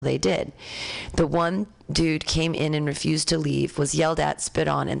they did. The one dude came in and refused to leave, was yelled at, spit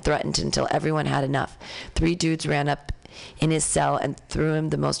on, and threatened until everyone had enough. 3 dudes ran up in his cell and threw him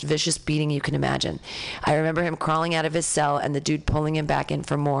the most vicious beating you can imagine. I remember him crawling out of his cell and the dude pulling him back in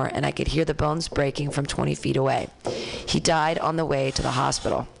for more, and I could hear the bones breaking from 20 feet away. He died on the way to the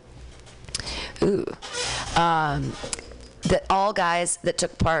hospital. Ooh. All guys that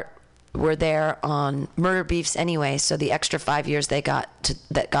took part were there on murder beefs anyway, so the extra 5 years that got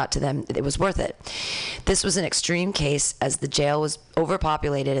to them, it was worth it. This was an extreme case as the jail was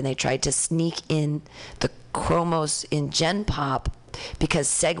overpopulated and they tried to sneak in the chromos in Gen Pop because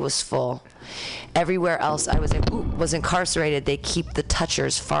Seg was full. Everywhere else I was incarcerated, they keep the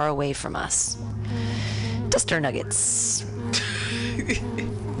touchers far away from us. Duster Nuggets.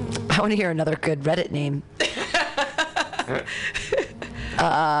 I want to hear another good Reddit name.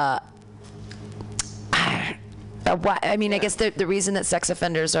 I mean, I guess the reason that sex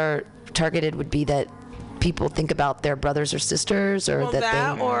offenders are targeted would be that people think about their brothers or sisters, or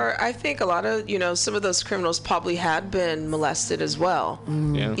or I think a lot of, some of those criminals probably had been molested as well.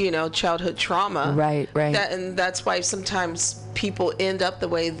 Yeah. Childhood trauma. Right. And that's why sometimes people end up the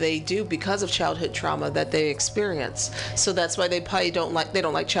way they do because of childhood trauma that they experience. So that's why they probably don't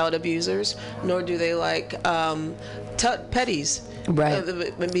like child abusers, nor do they like petties. Right.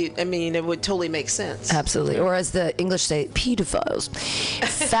 I mean, it would totally make sense. Absolutely. Or as the English say, pedophiles.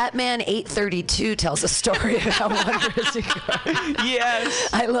 Fat Man 832 tells a story about one prison guard. Yes.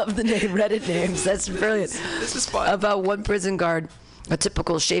 I love the name Reddit names. That's brilliant. This is fun. About one prison guard, a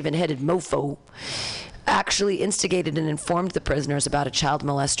typical shaven-headed mofo, actually instigated and informed the prisoners about a child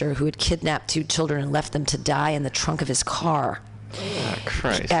molester who had kidnapped 2 children and left them to die in the trunk of his car. Oh,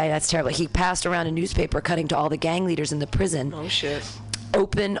 Christ. Yeah, that's terrible. He passed around a newspaper cutting to all the gang leaders in the prison. Oh, shit.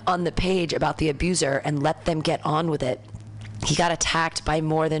 Open on the page about the abuser and let them get on with it. He got attacked by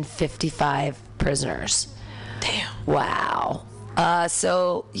more than 55 prisoners. Damn. Wow.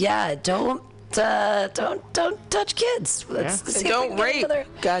 So yeah, don't touch kids. And don't rape.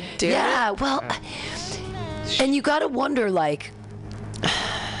 God damn it. Yeah. Well, and you got to wonder, like,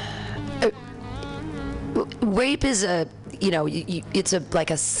 rape is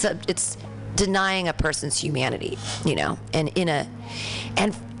it's denying a person's humanity,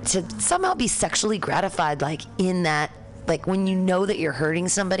 and to somehow be sexually gratified, like in that, like when you know that you're hurting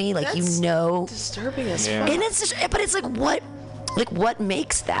somebody, like That's disturbing as fuck. and it's just, but it's what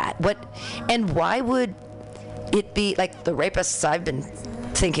makes that, and why would it be like the rapists I've been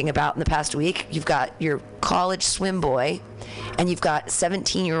thinking about in the past week? You've got your college swim boy, and you've got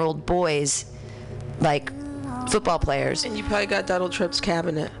 17-year-old boys, like football players. And you probably got Donald Trump's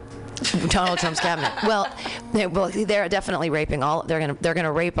cabinet. Donald Trump's cabinet. Well, they're definitely raping all. They're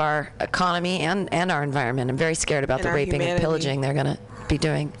gonna rape our economy and our environment. I'm very scared about the raping and pillaging they're gonna be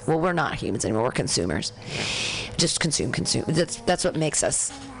doing. Well, we're not humans anymore. We're consumers. Just consume. That's what makes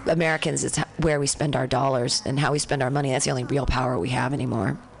us Americans. It's where we spend our dollars and how we spend our money. That's the only real power we have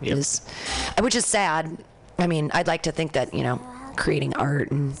anymore. Yep. Which is sad. I mean, I'd like to think that creating art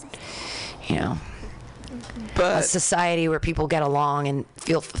and a society where people get along and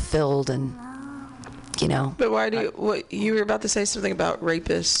feel fulfilled and But why what you were about to say something about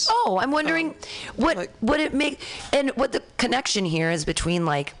rapists? Oh, I'm wondering what it make, and what the connection here is between,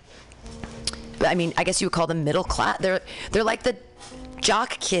 like, I mean, I guess you would call them middle class. They're like the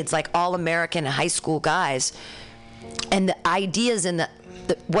jock kids, like all American high school guys, and the ideas and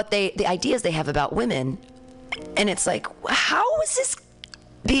the ideas they have about women, and it's like, how is this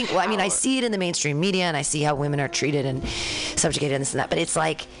being? Well, I mean, I see it in the mainstream media, and I see how women are treated and subjugated and this and that, but it's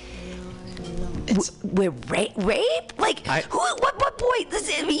like, rape? Like, what boy?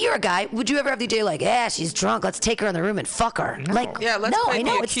 You're a guy. Would you ever have the idea, like, she's drunk, let's take her in the room and fuck her? No. Like, yeah, let's no, play I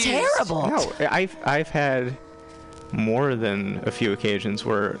know, the it's accused. terrible. No, I've had more than a few occasions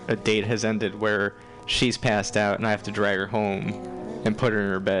where a date has ended where she's passed out and I have to drag her home and put her in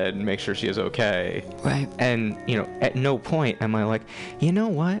her bed and make sure she is okay. Right. And, at no point am I like, you know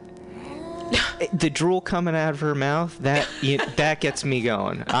what? The drool coming out of her mouth, that gets me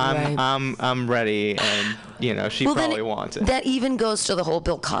going. I'm ready, and she probably wants it. That even goes to the whole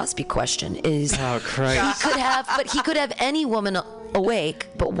Bill Cosby question: is oh Christ. he could have any woman awake,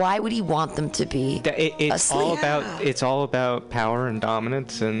 but why would he want them to be asleep? It's all about power and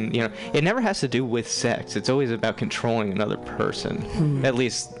dominance, and it never has to do with sex. It's always about controlling another person. At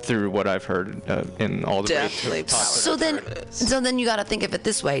least through what I've heard in all the definitely. So then you got to think of it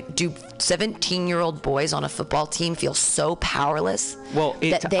this way: do 17-year-old boys on a football team feel so powerless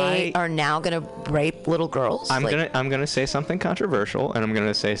that they are now going to rape little girls? I'm gonna say something controversial, and I'm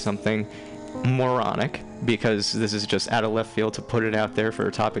gonna say something moronic. because this is just out of left field to put it out there for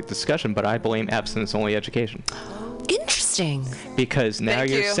a topic discussion, but I blame abstinence-only education. Interesting. Because now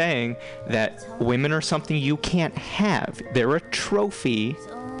Thank you're you. saying that women are something you can't have. They're a trophy,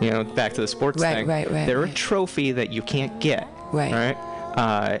 back to the sports thing. Right, They're a trophy that you can't get. Right.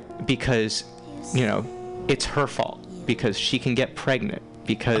 Because, it's her fault. Because she can get pregnant.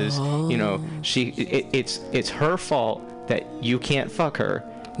 Because, it's her fault that you can't fuck her.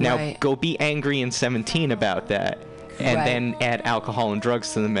 Now go be angry and 17 about that. And then add alcohol and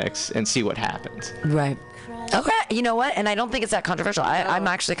drugs to the mix and see what happens. Right. Okay, you know what? And I don't think it's that controversial. I'm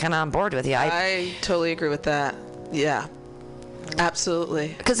actually kind of on board with you. I totally agree with that. Yeah,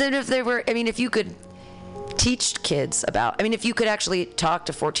 absolutely. Because if you could teach kids if you could actually talk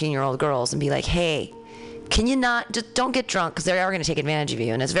to 14-year-old girls and be like, hey, can you not, just don't get drunk because they are going to take advantage of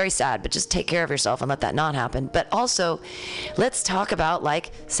you. And it's very sad, but just take care of yourself and let that not happen. But also, let's talk about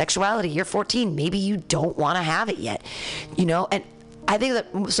sexuality. You're 14. Maybe you don't want to have it yet, and I think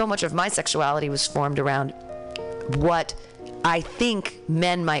that so much of my sexuality was formed around what I think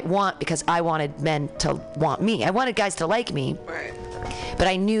men might want because I wanted men to want me. I wanted guys to like me. Right. But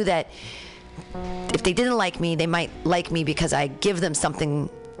I knew that if they didn't like me, they might like me because I give them something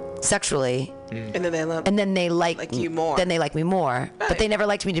sexually. And then they love. And then they like you more. Then they like me more. Right. But they never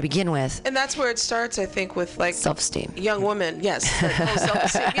liked me to begin with. And that's where it starts, I think, with self-esteem. Young women. Yes.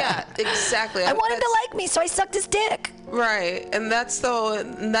 Self-esteem. Yeah, exactly. I wanted to like me, so I sucked his dick. Right. And that's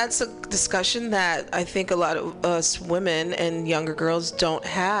a discussion that I think a lot of us women and younger girls don't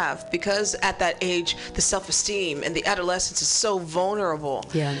have, because at that age, the self-esteem and the adolescence is so vulnerable.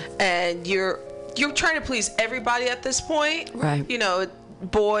 Yeah. And you're trying to please everybody at this point. Right.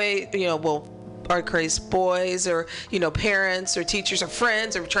 Are crazy boys, or parents or teachers or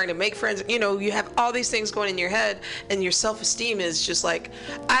friends, or trying to make friends. You have all these things going in your head, and your self-esteem is just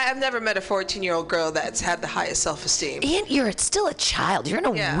I've never met a 14-year-old girl that's had the highest self-esteem. And you're still a child. You're in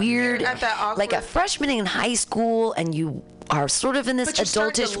a weird, you're at that awkward, a freshman in high school, and you are sort of in this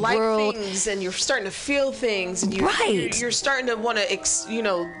adultish world. Things, and you're starting to feel things, and you're starting to want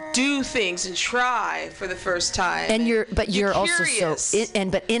to do things and try for the first time. And you're also curious.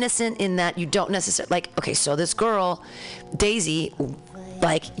 but innocent in that you don't necessarily okay. So this girl, Daisy,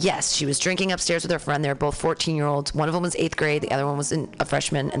 yes, she was drinking upstairs with her friend. They're both 14-year-olds. One of them was 8th grade. The other one was a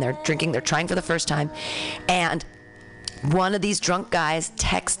freshman, and they're drinking. They're trying for the first time, and one of these drunk guys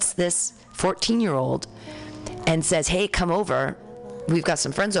texts this 14-year-old and says, hey, come over. We've got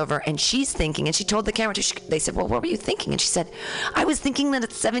some friends over. And she's thinking, and she told the camera, they said, well, what were you thinking? And she said, I was thinking that a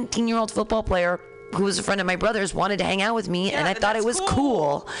 17-year-old football player who was a friend of my brother's wanted to hang out with me, and I thought it was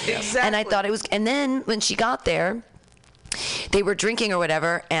cool. Exactly. And I thought it was, and then when she got there, they were drinking or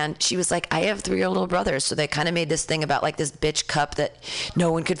whatever, and she was like, I have 3-year-old little brothers. So they kind of made this thing about this bitch cup that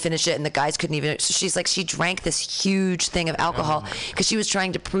no one could finish it, and the guys couldn't even. So she's like, she drank this huge thing of alcohol because she was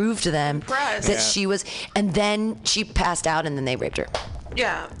trying to prove to them that she was, and then she passed out, and then they raped her.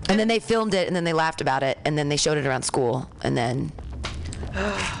 Yeah. And then they filmed it, and then they laughed about it, and then they showed it around school, and then.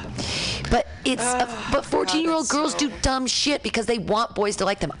 But but 14-year-old girls do dumb shit because they want boys to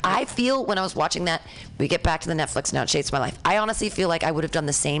like them. I feel when I was watching that, we get back to the Netflix now, it shapes my life. I honestly feel like I would have done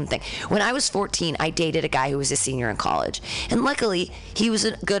the same thing. When I was 14, I dated a guy who was a senior in college. And luckily, he was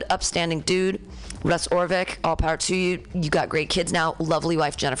a good, upstanding dude. Russ Orvik, all power to you. You got great kids now. Lovely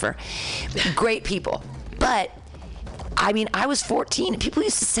wife, Jennifer. Great people. But, I was 14, and people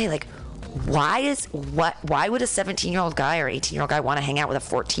used to say, why would a 17-year-old guy or 18-year-old guy want to hang out with a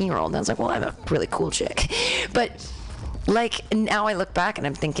 14-year-old? And I was like, well, I'm a really cool chick. But now I look back and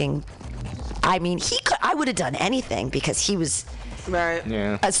I'm thinking, I would have done anything because he was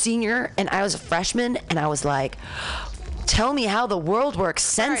a senior and I was a freshman, and I was like, tell me how the world works,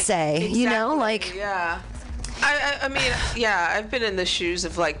 sensei. Right. Exactly. Yeah. I've been in the shoes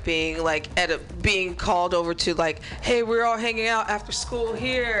of being called over to hey, we're all hanging out after school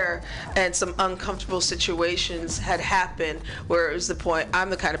here, and some uncomfortable situations had happened where it was the point I'm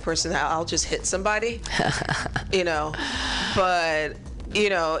the kind of person that I'll just hit somebody, but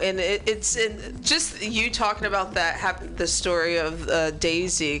and it's just you talking about that the story of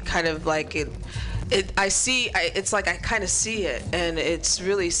Daisy, kind of it's like I kind of see it, and it's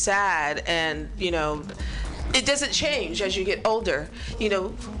really sad, and it doesn't change as you get older.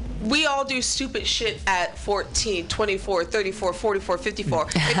 We all do stupid shit at 14, 24, 34, 44, 54.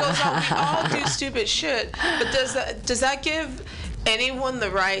 It goes on. We all do stupid shit. But does that give anyone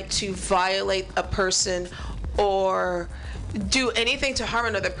the right to violate a person or do anything to harm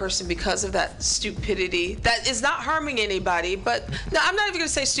another person because of that stupidity that is not harming anybody? But no, I'm not even going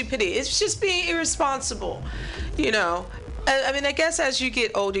to say stupidity. It's just being irresponsible. I mean, I guess as you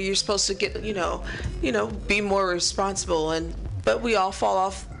get older, you're supposed to get, be more responsible, but we all fall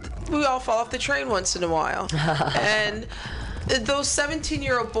off the train once in a while. And those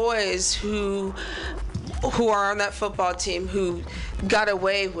 17-year-old boys who are on that football team who got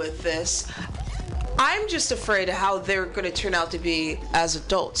away with this, I'm just afraid of how they're going to turn out to be as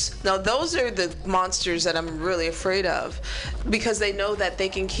adults. Now, those are the monsters that I'm really afraid of, because they know that they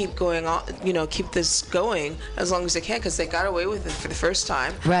can keep going on, keep this going as long as they can, because they got away with it for the first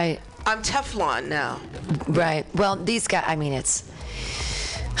time. Right. I'm Teflon now. Right. Well, these guys, I mean, it's...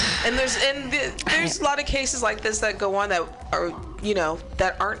 And there's a lot of cases like this that go on that are,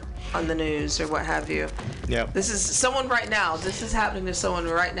 that aren't on the news or what have you. Yeah. This is someone right now. This is happening to someone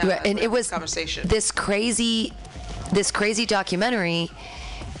right now. Right. And it was conversation. This crazy documentary.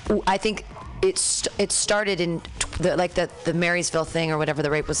 I think it started in the Marysville thing or whatever,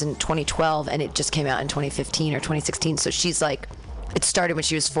 the rape was in 2012, and it just came out in 2015 or 2016. So she's like, it started when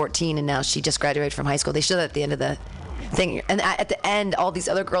she was 14, and now she just graduated from high school. They show that at the end of the thing, and at the end, all these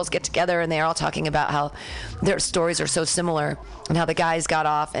other girls get together, and they're all talking about how their stories are so similar, and how the guys got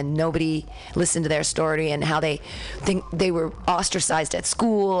off and nobody listened to their story, and how they think they were ostracized at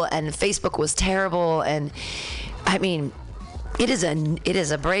school, and Facebook was terrible. And I mean, it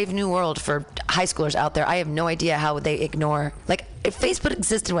is a brave new world for high schoolers out there. I have no idea how they ignore, like, if Facebook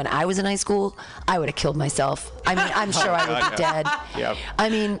existed when I was in high school, I would have killed myself. I mean, I'm sure I would be dead. Yep. I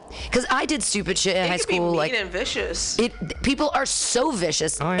mean, because I did stupid shit in high school. It can be mean and vicious. People are so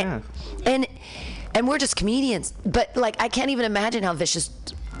vicious. Oh, yeah. And we're just comedians. But, like, I can't even imagine how vicious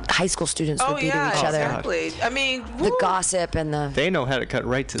high school students would be to each other. Exactly. I mean, the gossip and the... They know how to cut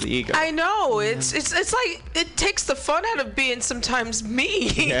right to the ego. I know. It's like, it takes the fun out of being sometimes me.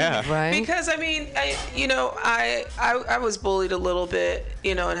 Yeah. Right. Because, I mean, I was bullied a little bit,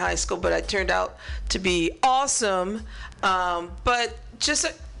 in high school, but I turned out to be awesome. But just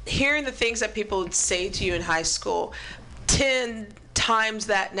hearing the things that people would say to you in high school, 10 times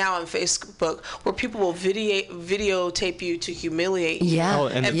that now on Facebook, where people will videotape you to humiliate you. Yeah. Oh,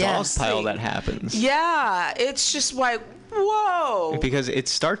 and the dog yes. pile that happens. Yeah, it's just like, whoa. Because it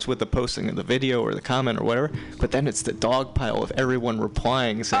starts with the posting of the video or the comment or whatever, but then it's the dog pile of everyone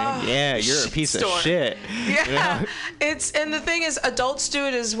replying saying, yeah, you're a piece of shit. Yeah. And the thing is, adults do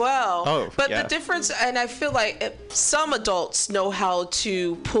it as well. Oh, but yeah. the difference, and I feel like some adults know how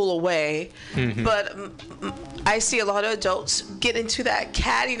to pull away, but I see a lot of adults get into that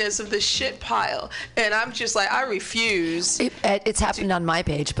cattiness of the shit pile, and I'm just like, I refuse. It's happened on my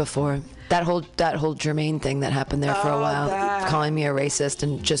page before. That whole Jermaine thing that happened there for a while, calling me a racist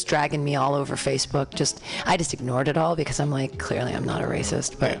and just dragging me all over Facebook. I just ignored it all because I'm like, clearly I'm not a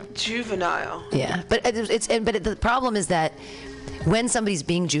racist. But juvenile. Yeah, but the problem is that when somebody's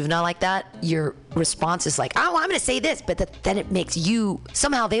being juvenile like that, your response is like, oh, I'm going to say this, but then it makes you,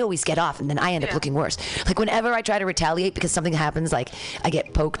 somehow they always get off, and then I end up looking worse. Like, whenever I try to retaliate because something happens, like I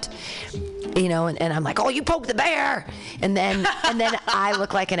get poked, and I'm like, oh, you poked the bear, and then I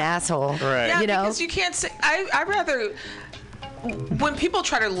look like an asshole. Right. Yeah, because you can't say, I rather, when people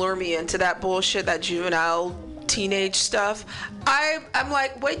try to lure me into that bullshit, that juvenile teenage stuff, I'm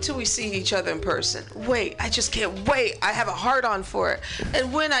like, wait till we see each other in person. Wait, I just can't wait. I have a hard on for it.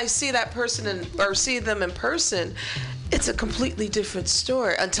 And when I see that person or see them in person, it's a completely different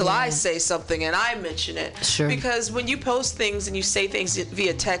story until I say something and I mention it. Sure. Because when you post things and you say things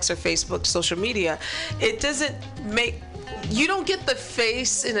via text or Facebook, social media, it doesn't make, you don't get the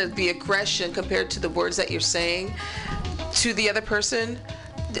face and the aggression compared to the words that you're saying to the other person.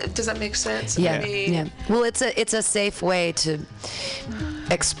 Does that make sense? Yeah. I mean, yeah. Well, it's a safe way to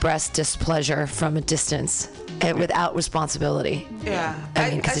express displeasure from a distance and without responsibility. Yeah.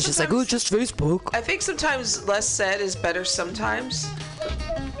 I mean, because it's just like, oh, it's just Facebook. I think sometimes less said is better sometimes.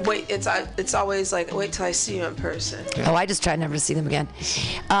 Wait, it's always like, wait till I see you in person. Oh, I just try never to see them again.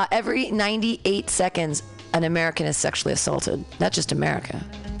 Every 98 seconds, an American is sexually assaulted. Not just America.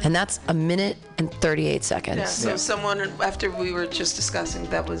 And that's a minute and 38 seconds. Yeah, so someone, after we were just discussing,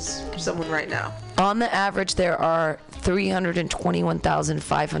 that was someone right now. On the average, there are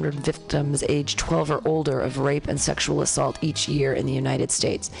 321,500 victims aged 12 or older of rape and sexual assault each year in the United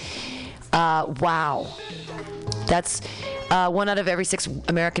States. Wow. That's 1 out of every 6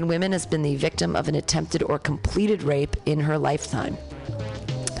 American women has been the victim of an attempted or completed rape in her lifetime.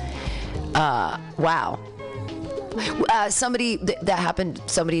 Wow. That happened.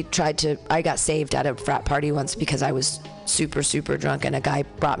 I got saved at a frat party once because I was super, super drunk, and a guy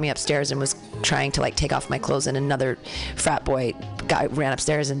brought me upstairs and was trying to take off my clothes, and another frat boy guy ran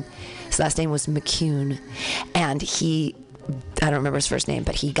upstairs, and his last name was McCune, and I don't remember his first name,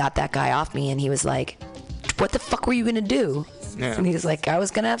 but he got that guy off me, and he was like, what the fuck were you gonna do? Yeah. And he was like, I was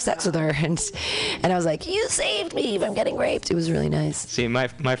gonna have sex with her, and I was like, you saved me from getting raped. It was really nice. See, my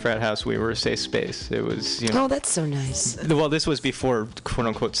frat house, we were a safe space. It was, Oh, that's so nice. Well, this was before quote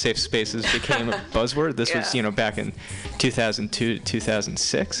unquote safe spaces became a buzzword. This was, back in 2002 to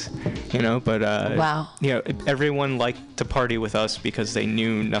 2006. But wow. Everyone liked to party with us because they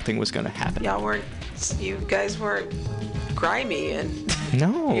knew nothing was going to happen. You guys weren't grimy and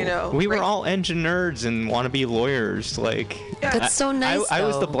no, we were all engine nerds and wannabe lawyers. That's so nice. I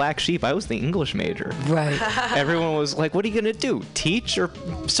was the black sheep. I was the English major. Right. Everyone was like, "What are you gonna do? Teach or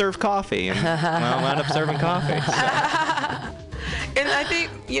serve coffee?" And I wound up serving coffee. So. And I think,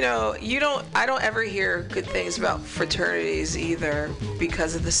 I don't ever hear good things about fraternities either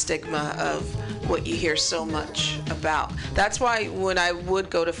because of the stigma of what you hear so much about. That's why when I would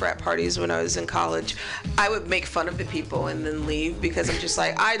go to frat parties when I was in college, I would make fun of the people and then leave because I'm just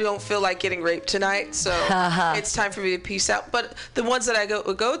like, I don't feel like getting raped tonight, so it's time for me to peace out. But the ones that I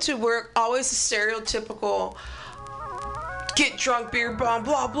would go to were always the stereotypical get drunk, beer bomb,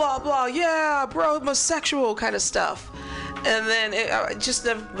 blah, blah, blah, yeah, bro, homosexual kind of stuff. And then it just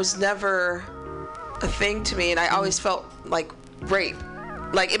was never a thing to me, and I always felt like rape.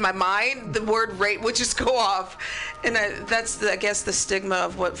 Like in my mind, the word rape would just go off, and that's I guess the stigma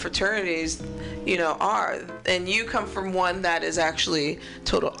of what fraternities, are. And you come from one that is actually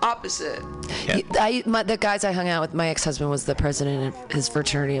total opposite. Yeah. The guys I hung out with, my ex-husband was the president of his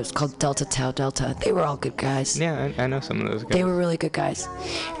fraternity. It was called Delta Tau Delta. They were all good guys. Yeah, I know some of those guys. They were really good guys,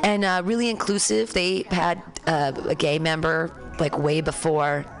 and really inclusive. They had a gay member way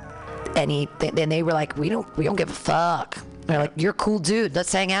before anything. And they were like, we don't give a fuck. They're like, you're a cool dude.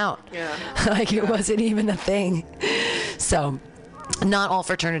 Let's hang out. Yeah. It wasn't even a thing. So, not all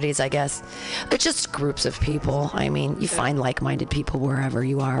fraternities, I guess. It's just groups of people. I mean, you find like-minded people wherever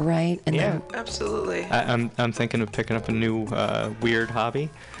you are, right? And absolutely. I'm thinking of picking up a new weird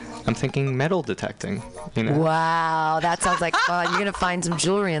hobby. I'm thinking metal detecting. Wow, that sounds like fun. You're gonna find some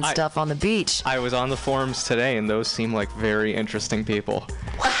jewelry and stuff on the beach. I was on the forums today, and those seem like very interesting people.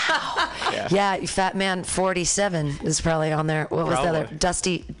 Wow. Yeah, Fat Man 47 is probably on there. What was the other?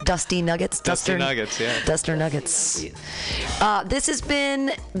 Dusty Nuggets? Dusty Nuggets, yeah. Duster Nuggets. This has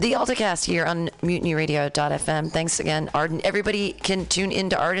been the AltaCast here on MutinyRadio.fm. Thanks again, Arden. Everybody can tune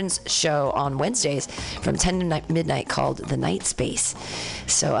into Arden's show on Wednesdays from 10 to midnight called The Night Space.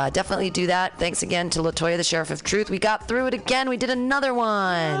 So definitely do that. Thanks again to LaToya, the Sheriff of Truth. We got through it again. We did another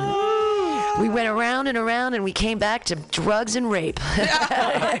one. We went around and around, and we came back to drugs and rape.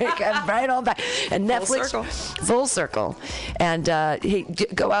 Right on back. And Netflix. Full circle. And hey,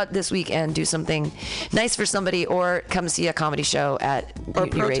 go out this week and do something nice for somebody, or come see a comedy show at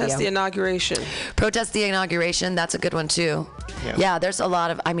Mutiny Radio. Or protest the inauguration. Protest the inauguration. That's a good one, too. Yeah, there's a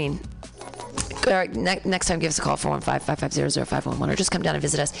lot of, next time, give us a call, 415-550-0511, or just come down and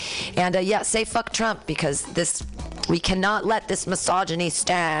visit us. And say fuck Trump, because we cannot let this misogyny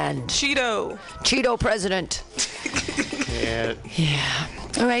stand. Cheeto president. Yeah.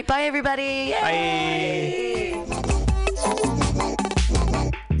 All right, bye everybody. Yay. Bye.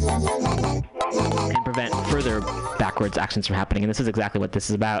 And prevent further backwards actions from happening. And this is exactly what this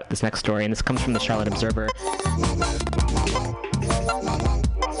is about, this next story. And this comes from the Charlotte Observer.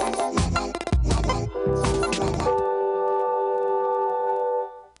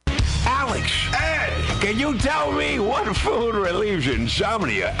 Can you tell me what food relieves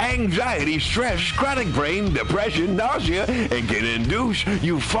insomnia, anxiety, stress, chronic brain, depression, nausea, and can induce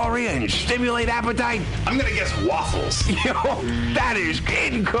euphoria and stimulate appetite? I'm gonna guess waffles. That is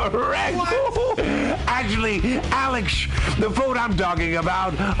incorrect. Actually, Alex, the food I'm talking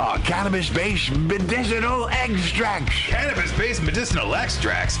about are cannabis-based medicinal extracts. Cannabis-based medicinal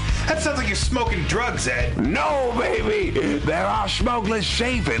extracts? That sounds like you're smoking drugs, Ed. No, baby. There are smokeless,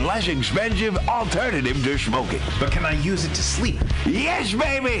 safe, and less expensive alternatives to smoking. But can I use it to sleep? Yes,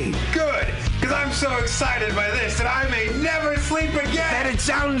 baby! Good, because I'm so excited by this that I may never sleep again! And it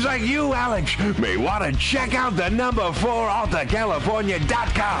sounds like you, Alex, may want to check out the number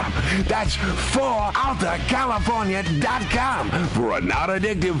 4AltaCalifornia.com. That's 4AltaCalifornia.com for a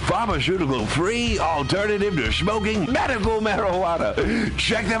non-addictive, pharmaceutical-free alternative to smoking medical marijuana.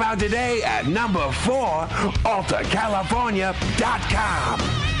 Check them out today at number 4AltaCalifornia.com.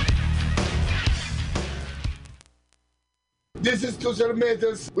 This is Tushar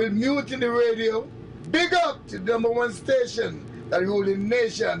Matters with Mutiny Radio. Big up to the #1 station that ruling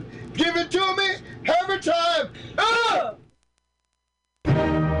nation. Give it to me every time.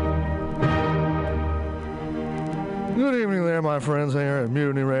 Good evening there, my friends here at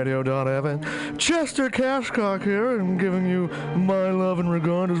MutinyRadio.fm. Chester Cashcock here, and giving you my love and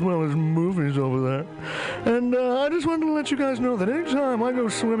regard as well as movies over there. And I just wanted to let you guys know that anytime I go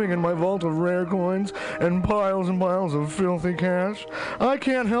swimming in my vault of rare coins and piles of filthy cash, I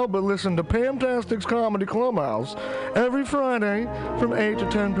can't help but listen to Pamtastic's Comedy Clubhouse every Friday from 8 to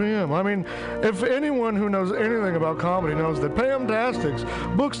 10 p.m. I mean, if anyone who knows anything about comedy knows that Pamtastic's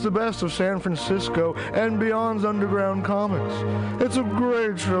books the best of San Francisco and beyond's underground comics. It's a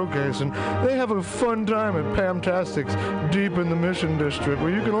great showcase, and they have a fun time at Pamtastic's deep in the Mission District, where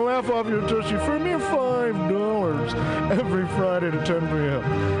you can laugh off your tushy for a mere $5 every Friday to 10 p.m.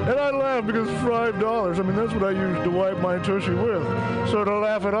 And I laugh because $5, I mean, that's what I use to wipe my tushy with. So to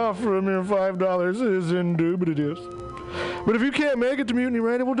laugh it off for a mere $5 is indubitious. But if you can't make it to Mutiny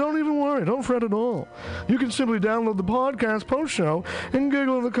Radio, well, don't even worry. Don't fret at all. You can simply download the podcast post-show and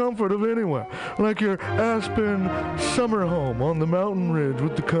giggle in the comfort of anywhere, like your Aspen summer home on the mountain ridge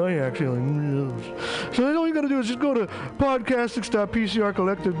with the kayak feeling. So all you got to do is just go to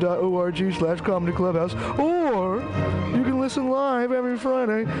podcastics.pcrcollective.org/comedy clubhouse, or you can listen live every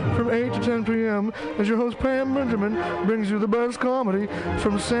Friday from 8 to 10 p.m. as your host Pam Benjamin brings you the best comedy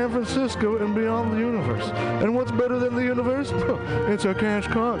from San Francisco and beyond the universe. And what's better than the universe? It's a cash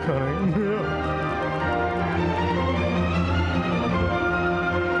cock, honey. Yeah.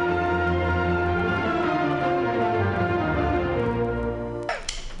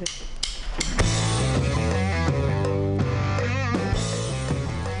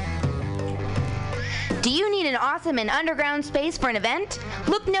 Do you need an awesome and underground space for an event?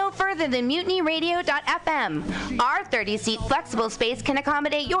 Look no further than MutinyRadio.fm. Our 30-seat flexible space can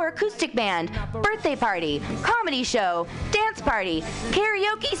accommodate your acoustic band, birthday party, comedy show, dance party,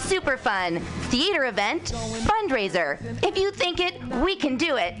 karaoke super fun, theater event, fundraiser. If you think it, we can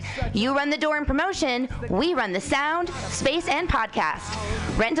do it. You run the door and promotion, we run the sound, space, and podcast.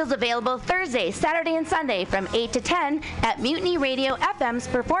 Rentals available Thursday, Saturday, and Sunday from 8 to 10 at Mutiny Radio FM's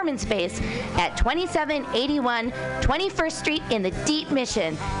performance space at 2781 21st Street in the Deep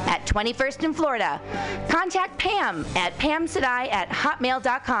Mission at 21st in Florida. Contact Pam at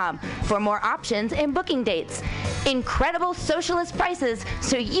pamsadai@hotmail.com for more options and booking dates. Incredible socialist prices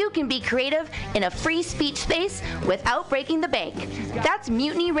so you can be creative in a free speech space without breaking the bank. That's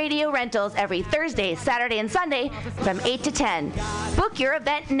Mutiny Radio Rentals every Thursday, Saturday, and Sunday from 8 to 10. Book your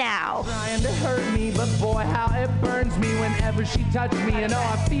event now. Trying to hurt me, but boy, how it burns me whenever she touches me. And oh,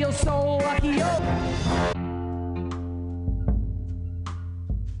 I feel so lucky.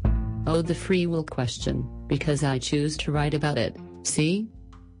 Oh, the free will question, because I choose to write about it. See?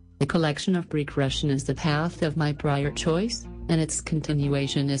 The collection of regression is the path of my prior choice, and its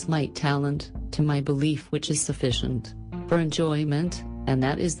continuation is my talent, to my belief which is sufficient for enjoyment, and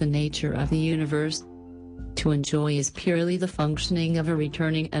that is the nature of the universe. To enjoy is purely the functioning of a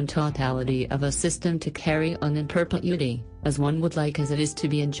returning and totality of a system to carry on in perpetuity, as one would like as it is to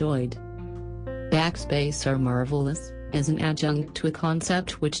be enjoyed. Backspace are marvelous, as an adjunct to a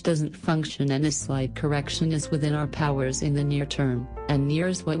concept which doesn't function, and a slight correction is within our powers in the near term, and near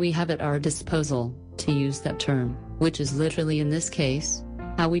is what we have at our disposal, to use that term, which is literally in this case,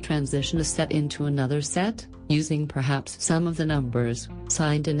 how we transition a set into another set, using perhaps some of the numbers,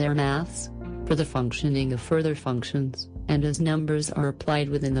 signed in their maths, for the functioning of further functions, and as numbers are applied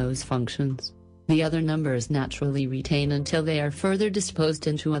within those functions, the other numbers naturally retain until they are further disposed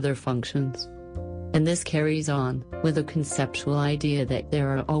into other functions. And this carries on, with a conceptual idea that there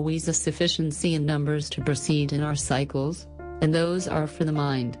are always a sufficiency in numbers to proceed in our cycles, and those are for the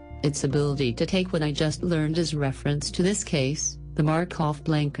mind, its ability to take what I just learned as reference to this case, the Markov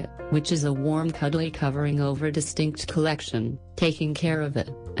blanket, which is a warm cuddly covering over a distinct collection, taking care of it,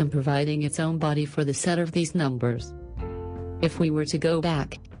 and providing its own body for the set of these numbers. If we were to go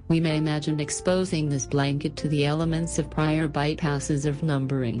back, we may imagine exposing this blanket to the elements of prior bypasses of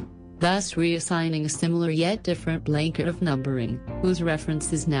numbering, thus reassigning a similar yet different blanket of numbering, whose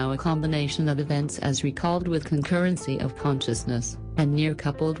reference is now a combination of events as recalled with concurrency of consciousness, and near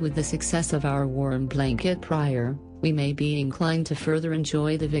coupled with the success of our warm blanket prior, we may be inclined to further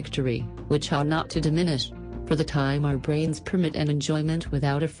enjoy the victory, which ought not to diminish, for the time our brains permit an enjoyment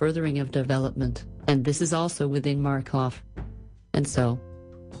without a furthering of development, and this is also within Markov. And so,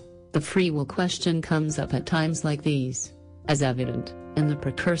 the free will question comes up at times like these, as evident, and the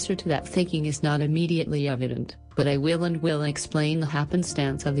precursor to that thinking is not immediately evident, but I will explain the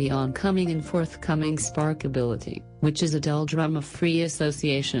happenstance of the oncoming and forthcoming spark ability, which is a dull drum of free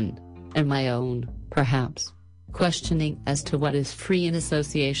association, and my own, perhaps, questioning as to what is free in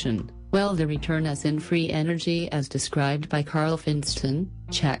association. Well, the return as in free energy as described by Carl Finston,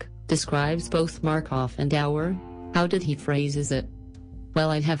 Czech, describes both Markov and our How did he phrases it?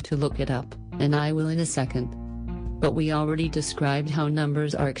 Well, I'd have to look it up, and I will in a second. But we already described how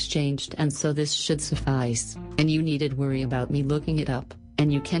numbers are exchanged, and so this should suffice, and you needn't worry about me looking it up,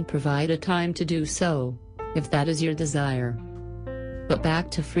 and you can provide a time to do so, if that is your desire. But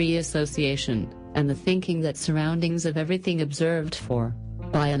back to free association, and the thinking that surroundings of everything observed for,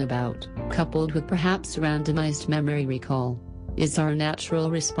 by and about, coupled with perhaps randomized memory recall, is our natural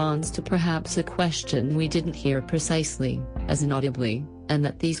response to perhaps a question we didn't hear precisely, as inaudibly, and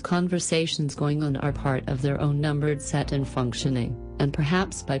that these conversations going on are part of their own numbered set and functioning, and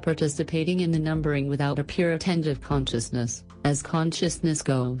perhaps by participating in the numbering without a pure attentive consciousness, as consciousness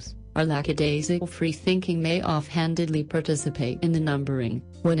goes, our lackadaisical free thinking may offhandedly participate in the numbering,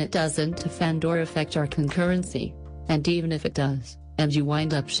 when it doesn't offend or affect our concurrency, and even if it does, and you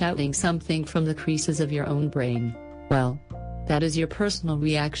wind up shouting something from the creases of your own brain, well, that is your personal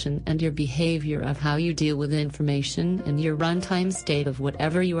reaction and your behavior of how you deal with information and your runtime state of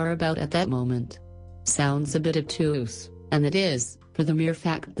whatever you are about at that moment. Sounds a bit obtuse, and it is, for the mere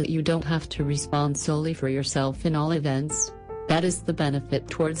fact that you don't have to respond solely for yourself in all events. That is the benefit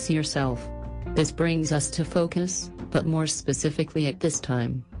towards yourself. This brings us to focus, but more specifically at this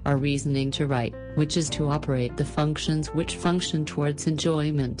time, our reasoning to write, which is to operate the functions which function towards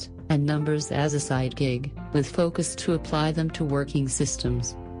enjoyment, and numbers as a side gig, with focus to apply them to working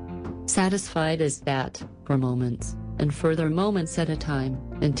systems. Satisfied as that, for moments, and further moments at a time,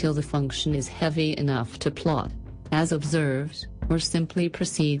 until the function is heavy enough to plot, as observed, or simply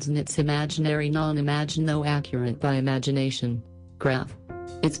proceeds in its imaginary non-imagine though accurate by imagination, graph.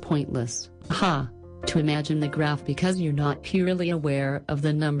 It's pointless, to imagine the graph because you're not purely aware of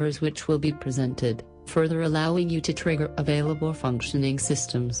the numbers which will be presented, further allowing you to trigger available functioning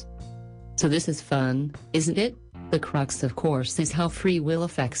systems. So this is fun, isn't it? The crux of course is how free will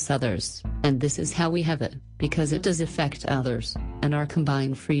affects others, and this is how we have it, because it does affect others, and our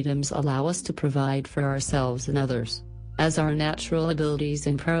combined freedoms allow us to provide for ourselves and others, as our natural abilities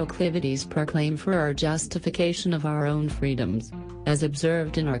and proclivities proclaim for our justification of our own freedoms, as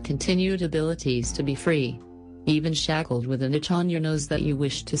observed in our continued abilities to be free. Even shackled with an itch on your nose that you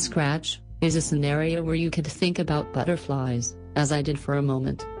wish to scratch, is a scenario where you could think about butterflies, as I did for a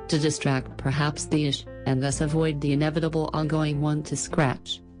moment, to distract perhaps the itch, and thus avoid the inevitable ongoing one to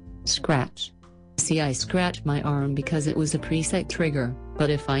scratch. Scratch. See, I scratched my arm because it was a preset trigger, but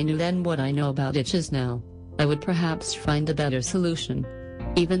if I knew then what I know about itches now, I would perhaps find a better solution.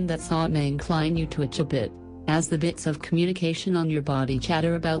 Even that thought may incline you to itch a bit, as the bits of communication on your body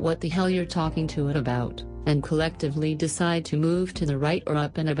chatter about what the hell you're talking to it about, and collectively decide to move to the right or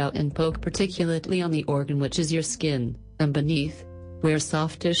up and about and poke particularly on the organ which is your skin, and beneath, where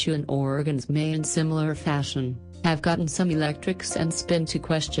soft tissue and organs may in similar fashion, have gotten some electrics and spin to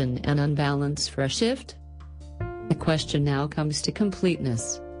question and unbalance for a shift. The question now comes to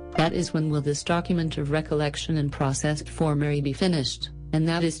completeness. That is, when will this document of recollection and processed formery be finished, and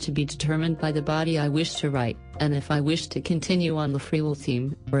that is to be determined by the body I wish to write, and if I wish to continue on the free will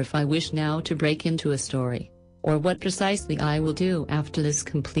theme, or if I wish now to break into a story, or what precisely I will do after this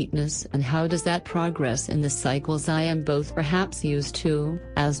completeness, and how does that progress in the cycles I am both perhaps used to,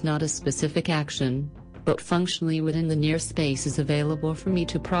 as not a specific action, but functionally within the near spaces available for me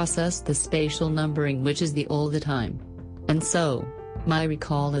to process the spatial numbering which is the all the time. And so, my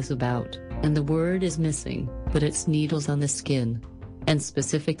recall is about, and the word is missing, but it's needles on the skin. And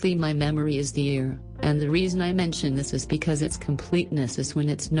specifically my memory is the ear, and the reason I mention this is because its completeness is when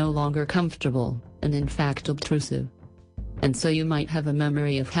it's no longer comfortable, and in fact obtrusive. And so you might have a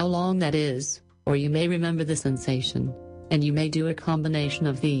memory of how long that is, or you may remember the sensation, and you may do a combination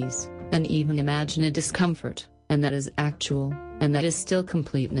of these, and even imagine a discomfort, and that is actual, and that is still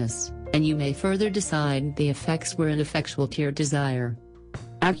completeness, and you may further decide the effects were ineffectual to your desire.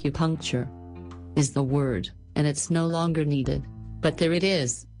 Acupuncture is the word, and it's no longer needed. But there it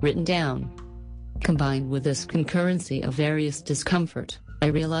is, written down. Combined with this concurrency of various discomfort, I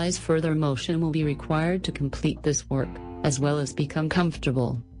realize further motion will be required to complete this work, as well as become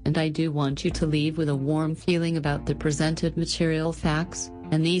comfortable, and I do want you to leave with a warm feeling about the presented material facts,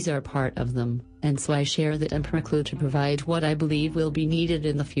 and these are part of them, and so I share that and preclude to provide what I believe will be needed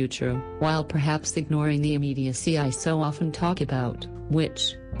in the future, while perhaps ignoring the immediacy I so often talk about,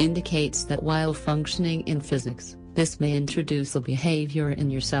 which indicates that while functioning in physics, this may introduce a behavior in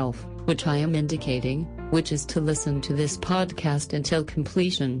yourself, which I am indicating, which is to listen to this podcast until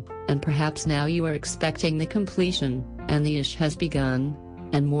completion, and perhaps now you are expecting the completion, and the ish has begun,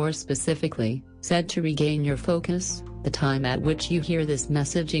 and more specifically, said to regain your focus. The time at which you hear this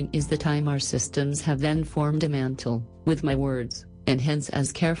messaging is the time our systems have then formed a mantle, with my words, and hence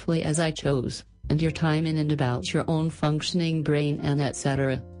as carefully as I chose, and your time in and about your own functioning brain and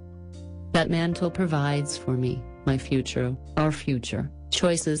etc. That mantle provides for me, my future, our future,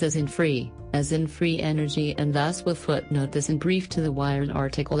 choices as in free energy, and thus will footnote this in brief to the Wired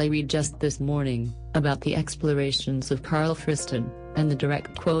article I read just this morning, about the explorations of Carl Friston, and the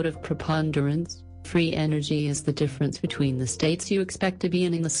direct quote of preponderance. Free energy is the difference between the states you expect to be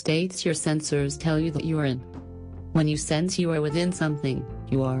in and the states your sensors tell you that you are in. When you sense you are within something,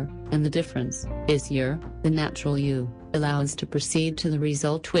 you are, and the difference is the natural you, allows to proceed to the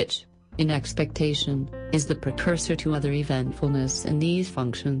result which, in expectation, is the precursor to other eventfulness, and these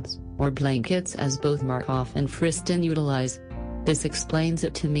functions, or blankets as both Markov and Friston utilize. This explains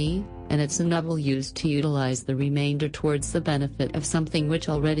it to me, and it's a novel used to utilize the remainder towards the benefit of something which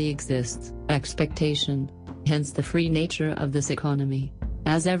already exists, expectation, hence the free nature of this economy,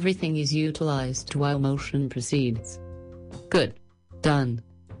 as everything is utilized while motion proceeds. Good. Done.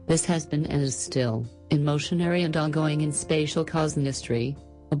 This has been and is still, in motionary and ongoing in spatial casuistry,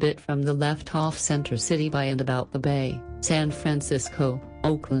 a bit from the left off center city by and about the Bay, San Francisco,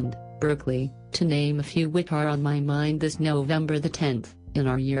 Oakland, Berkeley, to name a few which are on my mind this November the 10th, in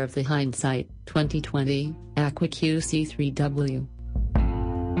our year of the hindsight, 2020, Aqua QC3W.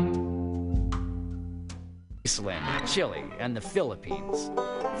 Iceland, Chile, and the Philippines.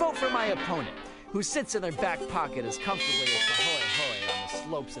 Vote for my opponent, who sits in their back pocket as comfortably as the hoi hoi on the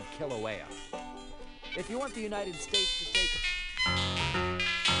slopes of Kilauea. If you want the United States to take...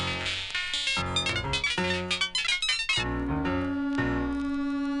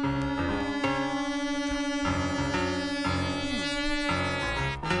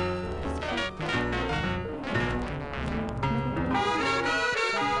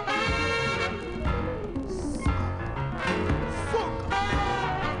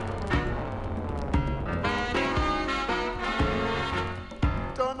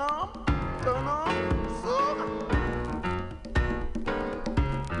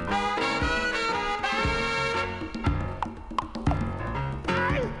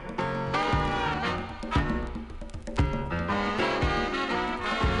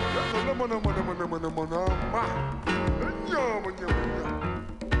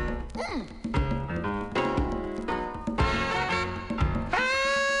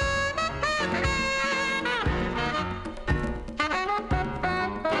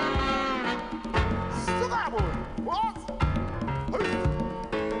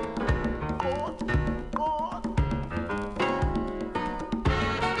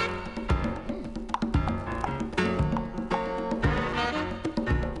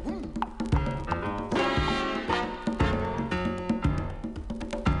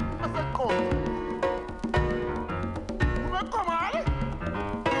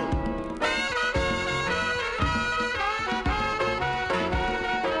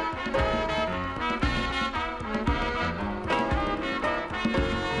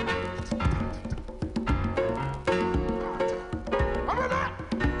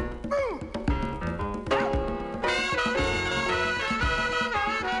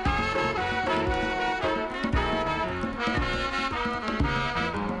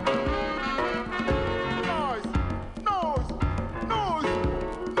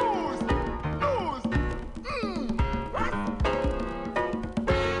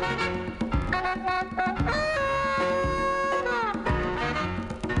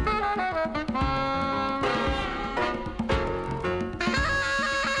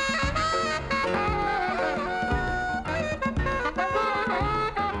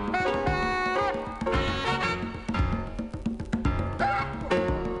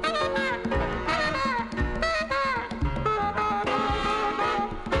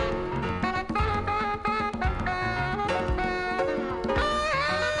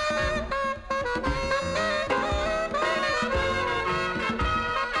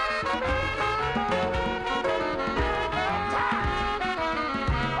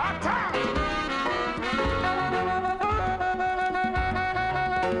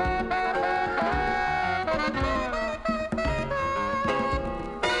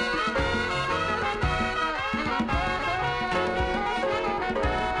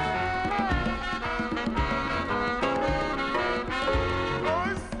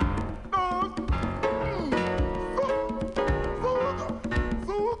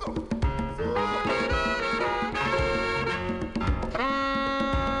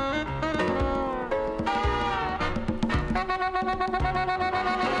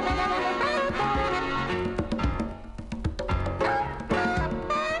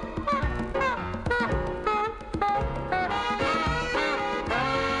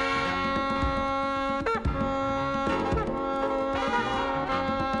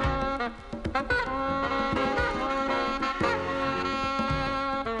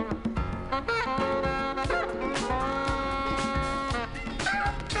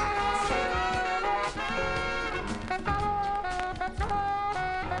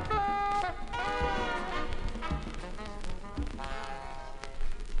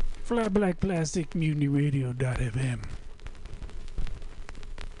 Flat Black Plastic, MutinyRadio.fm.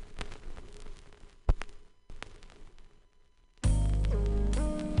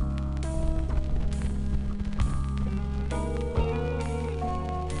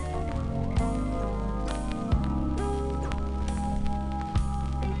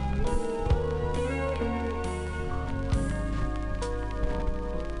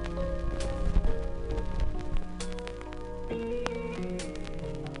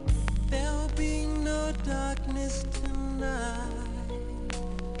 There'll be no darkness tonight.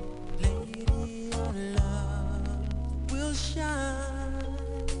 Lady, your love will shine.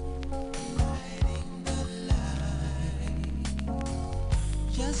 Lighting the light.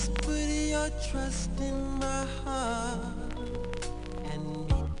 Just put your trust in my heart and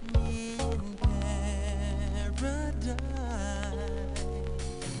meet me in paradise.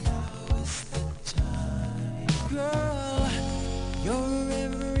 Now is the time, girl. You're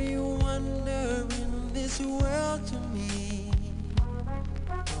every wonder in this world to me.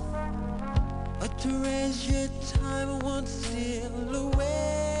 A treasure time won't steal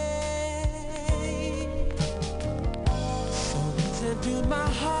away. So listen to my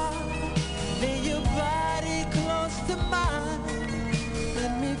heart, lay your body close to mine.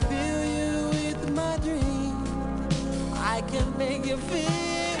 Let me fill you with my dream. I can make you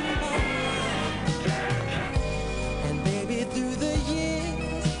feel alright. And baby, through the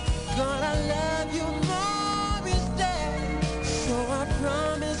years, gonna love you more each day. So I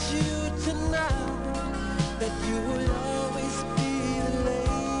promise you tonight that you will always be the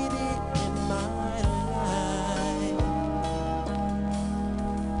lady in my life.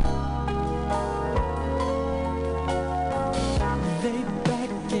 Lay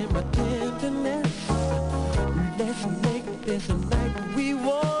back in my tenderness. Let's make this a night we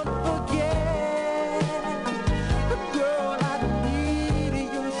won't forget. Girl, I need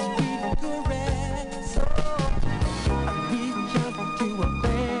your sweet caress. I reach out to a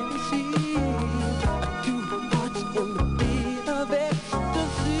fantasy, two hearts in the beat of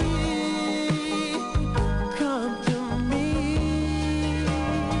ecstasy. Come to me,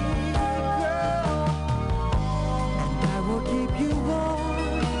 girl, and I will keep you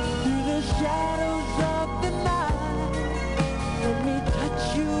warm through the shadows of the night. Let me touch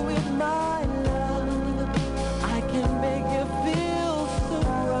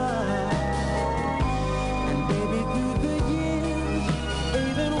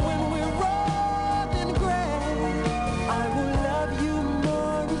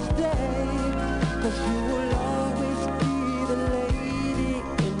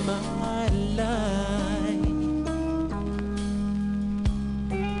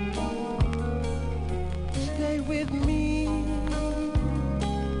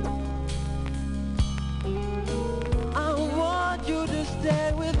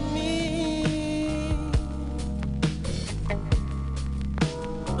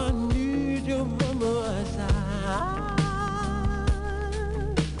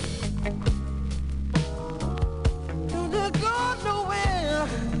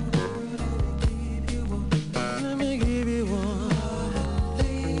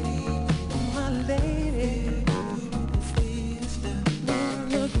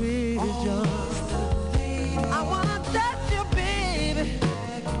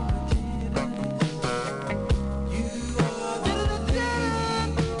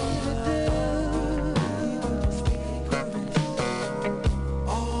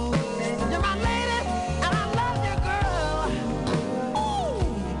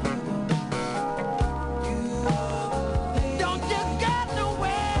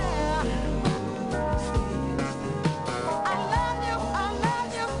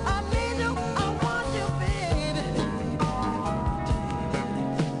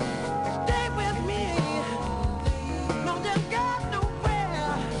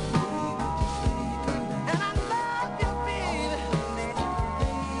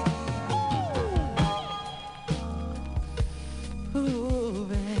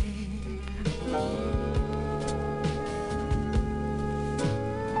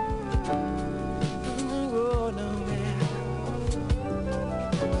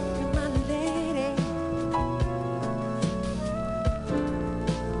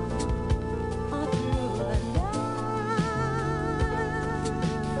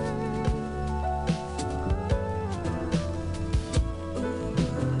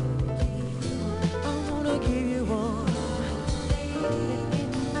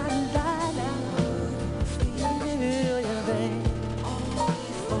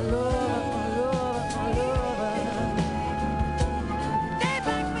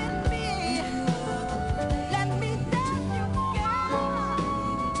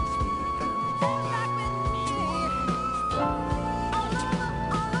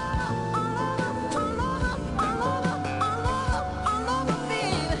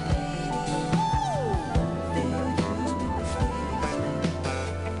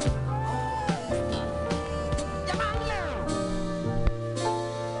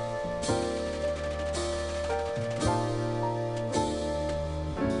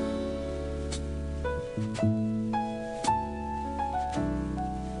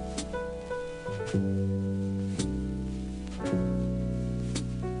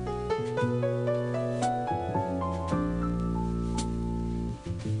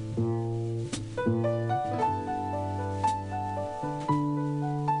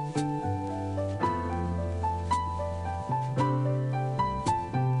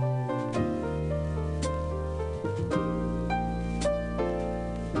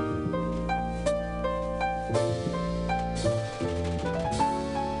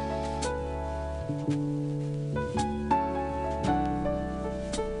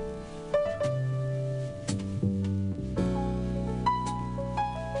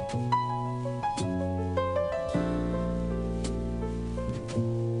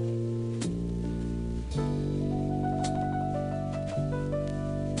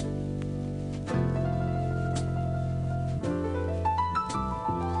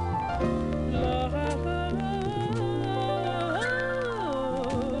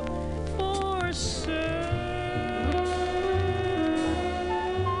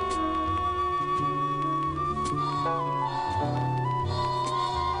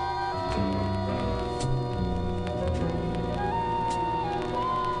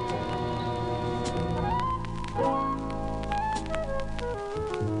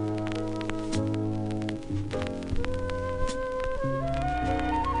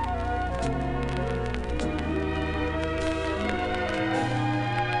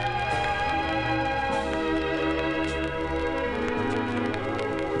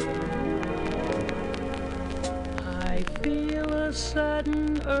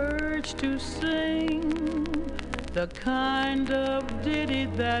Sudden urge to sing the kind of ditty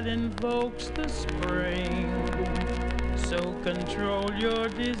that invokes the spring. So control your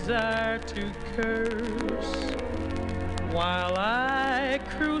desire to curse while I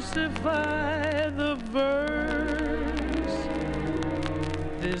crucify the verse.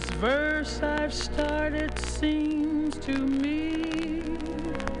 This verse I've started seems to me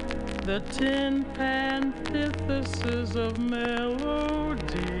the tin antithesis of melody.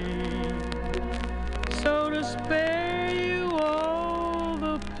 So to spare you all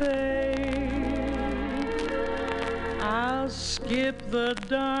the pain, I'll skip the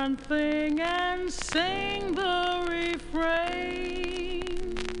darn thing and sing the refrain.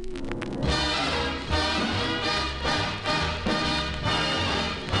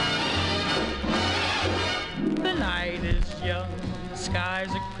 The night is young, skies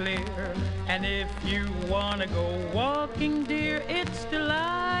are clear, and if you wanna go walking, dear, it's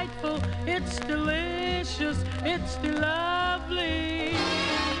delightful, it's delicious, it's lovely.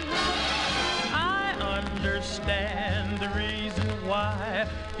 I understand the reason why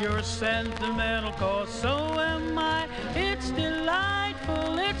you're sentimental, 'cause so am I. It's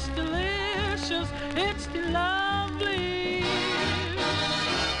delightful, it's delicious, it's lovely.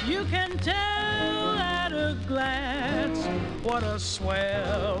 You can tell at a glance what a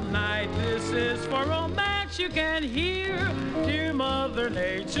swell night this is for romance. You can hear dear Mother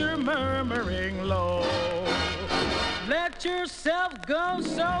Nature murmuring low. Let yourself go,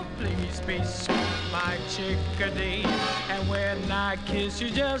 so please be sweet, my chickadee. And when I kiss you,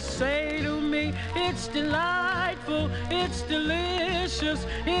 just say to me, it's delightful, it's delicious,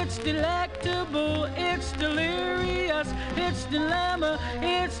 it's delectable, it's delirious, it's dilemma,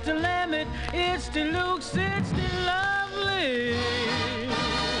 it's the limit, it's deluxe, it's lovely.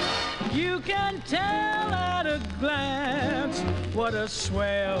 You can tell at a glance what a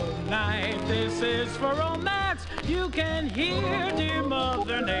swell night this is for romance. You can hear dear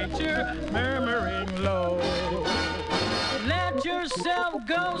Mother Nature murmuring low. Let yourself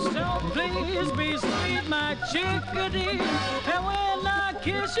go, so please be sweet, my chickadee. And when I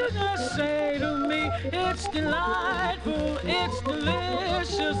kiss you, just say to me, it's delightful, it's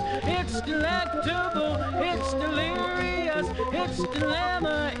delicious, it's delectable, it's delirious, it's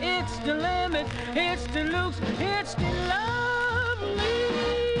dilemma, it's the limit, it's deluxe, it's lovely.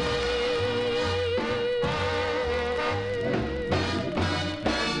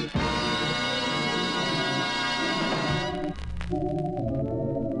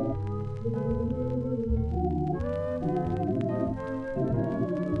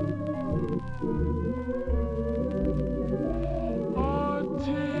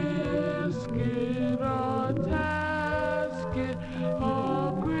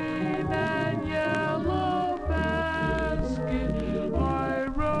 Green and yellow basket,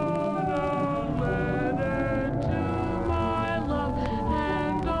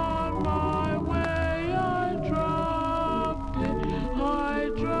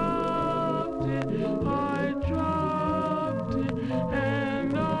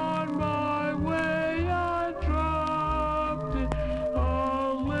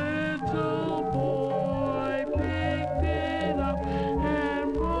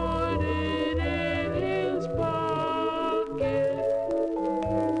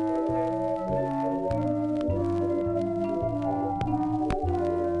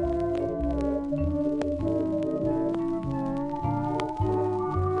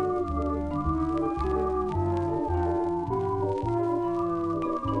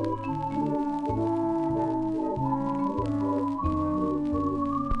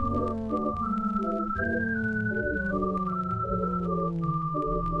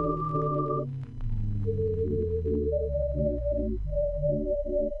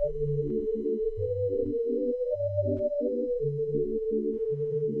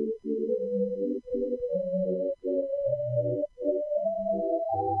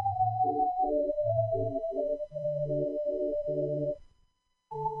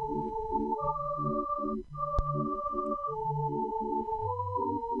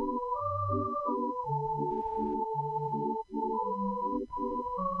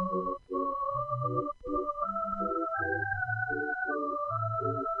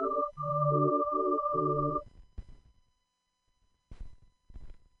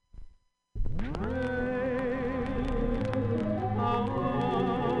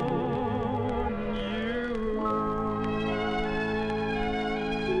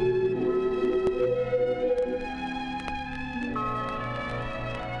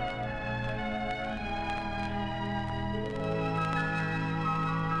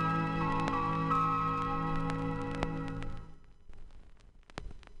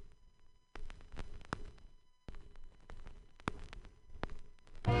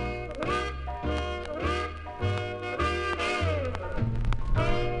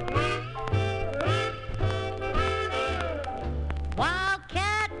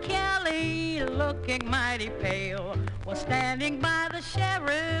 mighty pale, was standing by the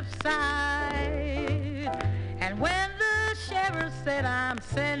sheriff's side. And when the sheriff said, I'm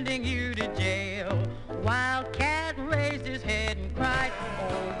sending you to jail, Wildcat raised his head and cried,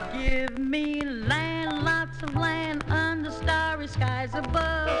 oh, give me land, lots of land under starry skies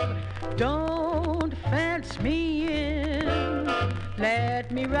above. Don't fence me in.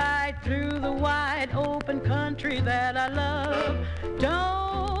 Let me ride through the wide open country that I love.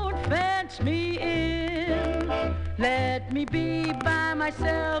 Don't fence me in. Let me be by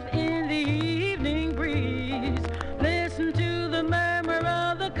myself in the evening breeze. Listen to the murmur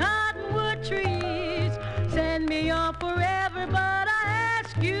of the cottonwood trees. Send me off forever, but I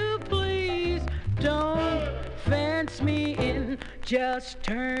ask you please, don't fence me in. Just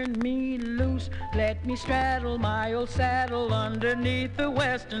turn me loose. Let me straddle my old saddle underneath the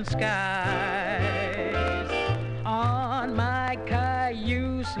western skies. On my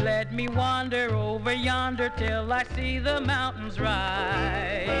cayuse, let me wander over yonder till I see the mountains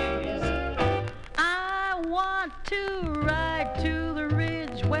rise. I want to ride to the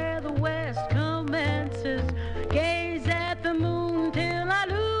ridge where the west commences. Gaze at the moon till I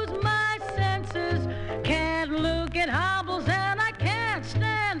lose my senses. Can't look at hobbles and I can't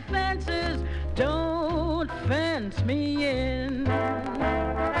stand fences. Don't fence me in.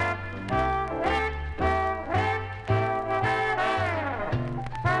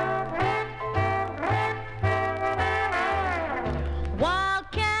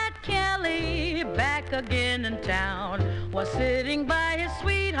 Wildcat Kelly, back again in town, was sitting by his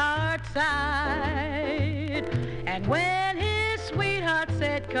sweetheart's side. And when his sweetheart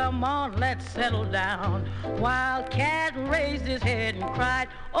said, come on, let's settle down, Wildcat raised his head and cried,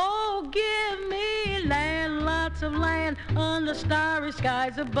 oh, give me land, lots of land under starry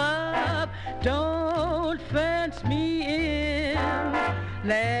skies above. Don't fence me in.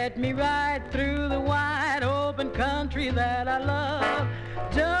 Let me ride through the wide open country that I love.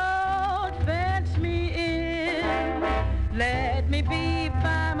 Don't fence me in. Let me be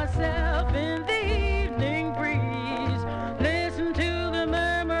by myself in the evening breeze. Listen to the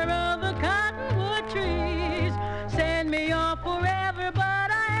murmur of the cottonwood trees. Send me off forever, but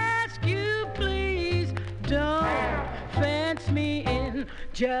I ask you please, don't fence me in.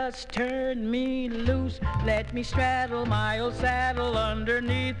 Just turn me loose. Let me straddle my old saddle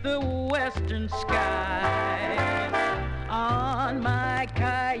underneath the western skies. On my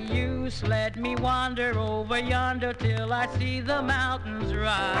cayuse, let me wander over yonder till I see the mountains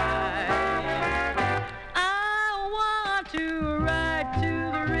rise. I want to ride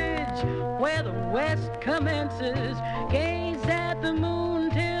to the ridge where the west commences. Gaze at the moon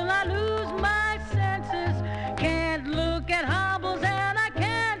till I lose my senses. Can't look at hobbles and I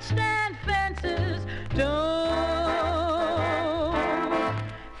can't stand fences. Don't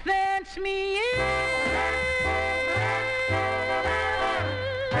fence me in.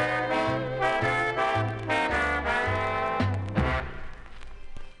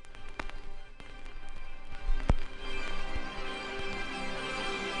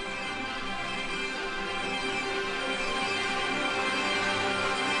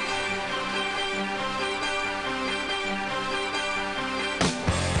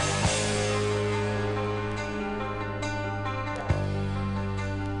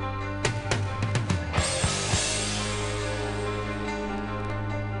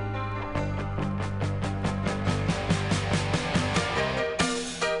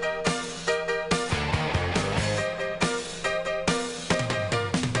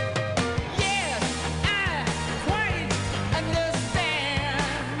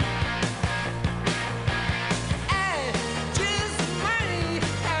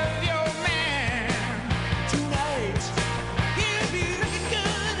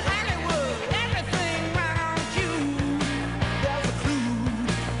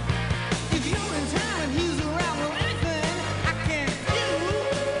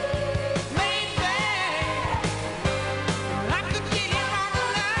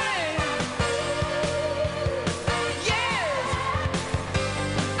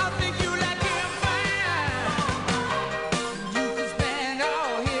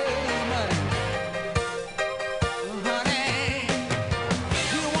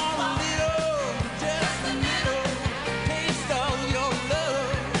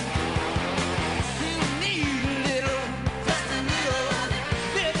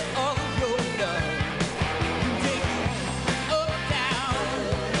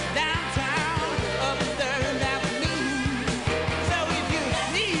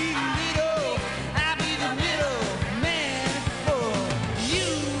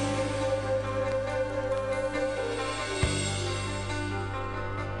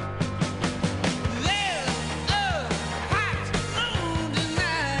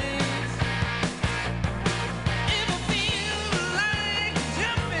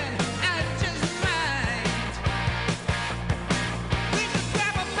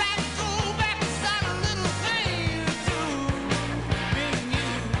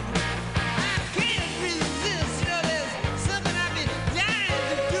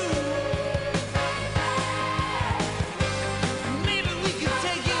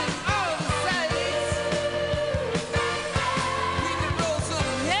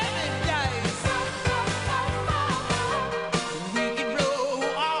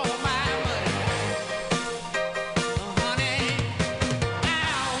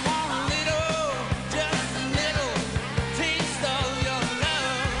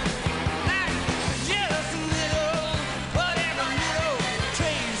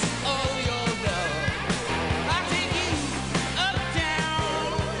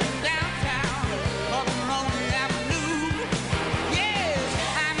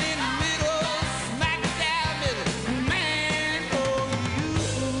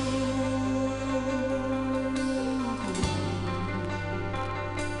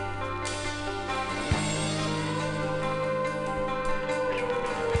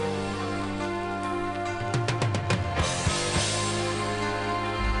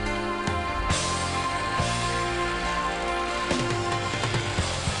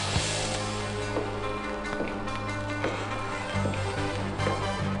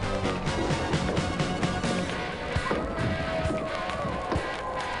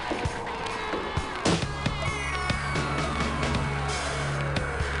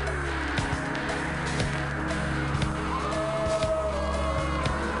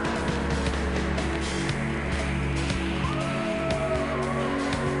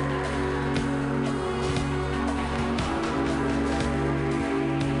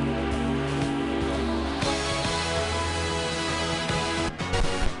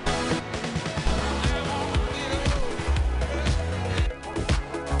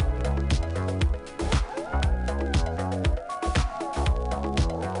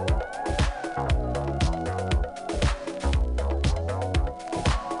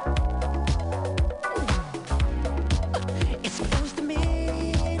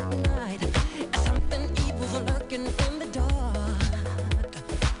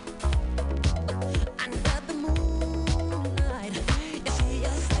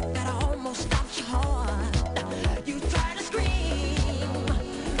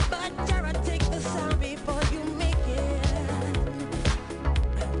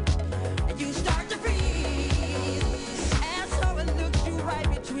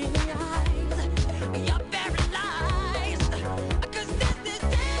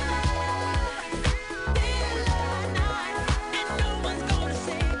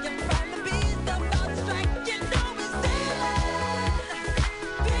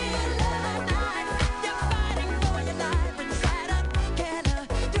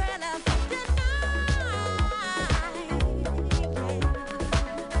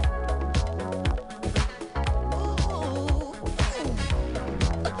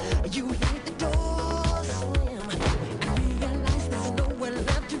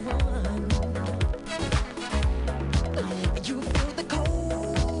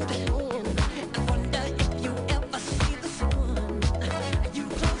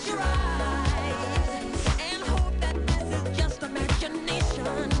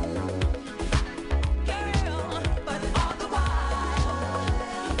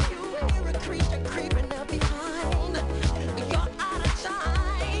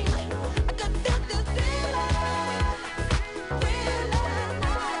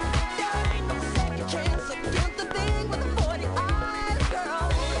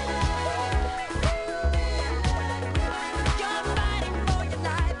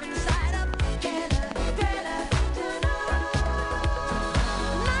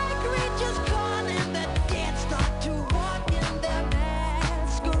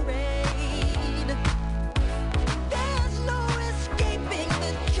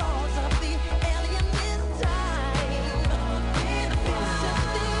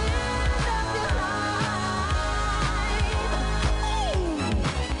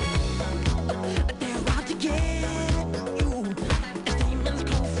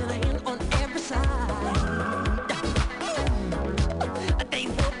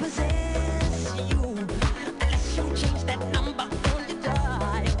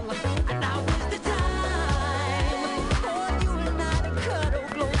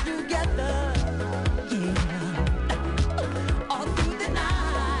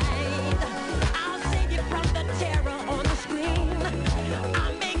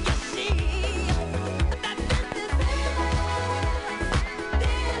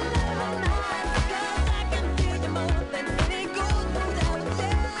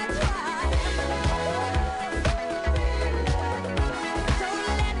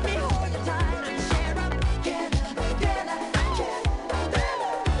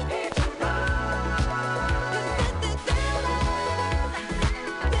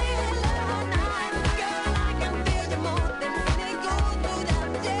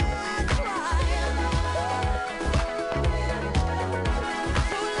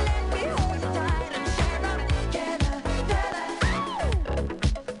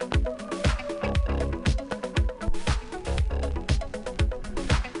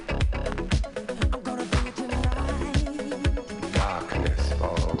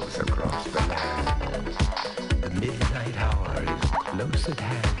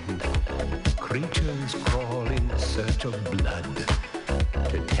 lust of blood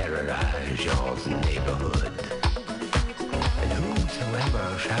to terrorize your neighborhood. And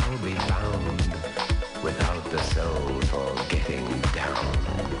whosoever shall be found without the soul for getting down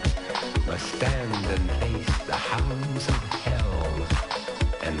must stand and face the hounds of hell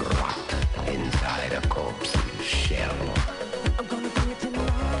and rot inside a corpse's shell.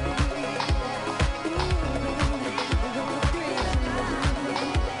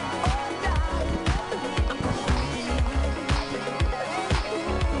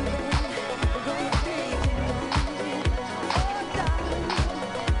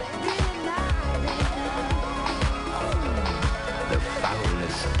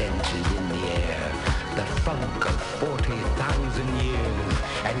 Funk of 40,000 years,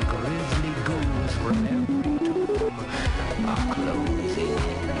 and grisly ghouls from every tomb are closing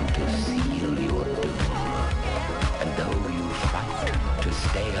in to seal your doom. And though you fight to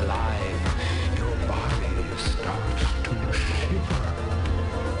stay alive, your body starts to shiver,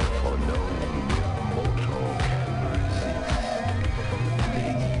 for no mortal can resist the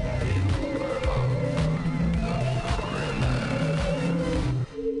evil of the thriller.